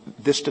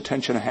this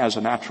detention has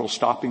a natural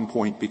stopping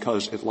point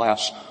because it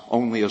lasts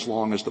only as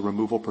long as the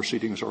removal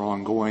proceedings are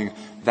ongoing.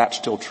 That's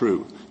still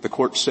true. The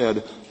court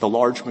said the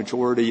large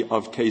majority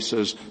of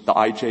cases, the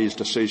IJ's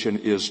decision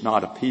is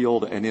not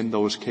appealed, and in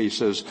those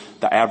cases,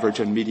 the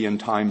average and median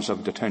times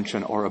of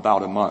detention are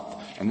about a month.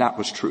 And that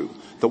was true.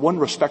 The one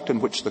respect in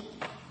which the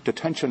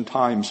detention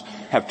times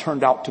have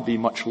turned out to be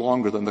much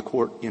longer than the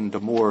court in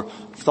Damore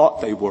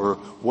thought they were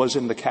was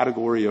in the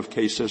category of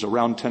cases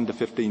around 10 to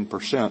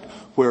 15%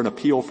 where an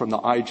appeal from the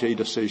IJ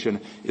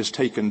decision is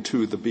taken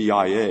to the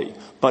BIA.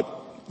 But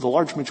the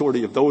large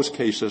majority of those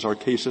cases are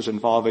cases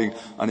involving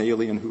an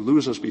alien who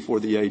loses before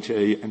the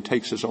IJ and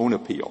takes his own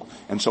appeal.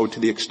 And so to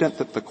the extent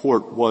that the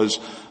court was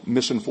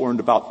misinformed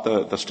about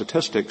the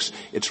statistics,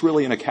 it's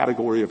really in a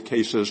category of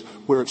cases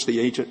where it's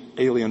the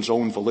alien's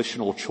own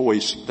volitional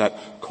choice that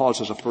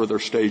causes a further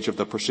stage of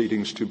the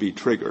proceedings to be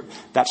triggered.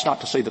 That's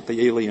not to say that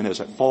the alien is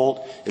at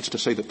fault. It's to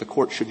say that the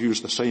court should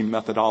use the same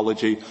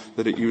methodology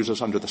that it uses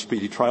under the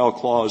Speedy Trial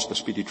Clause, the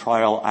Speedy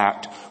Trial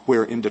Act,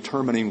 where in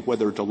determining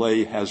whether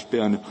delay has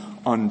been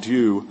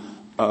undue,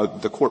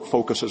 the court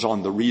focuses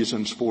on the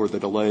reasons for the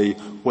delay,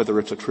 whether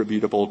it's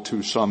attributable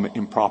to some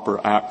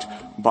improper act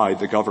by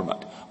the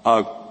government.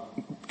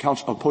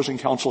 Opposing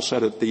counsel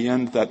said at the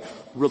end that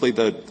really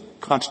the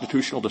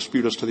constitutional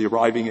dispute as to the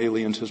arriving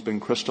aliens has been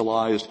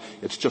crystallized.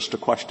 It's just a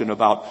question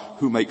about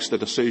who makes the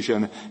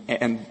decision,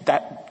 and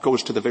that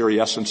goes to the very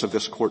essence of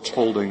this court's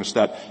holdings,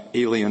 that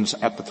aliens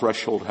at the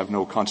threshold have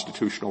no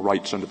constitutional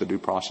rights under the Due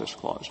Process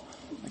Clause.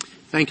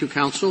 Thank you,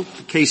 counsel.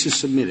 The case is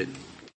submitted.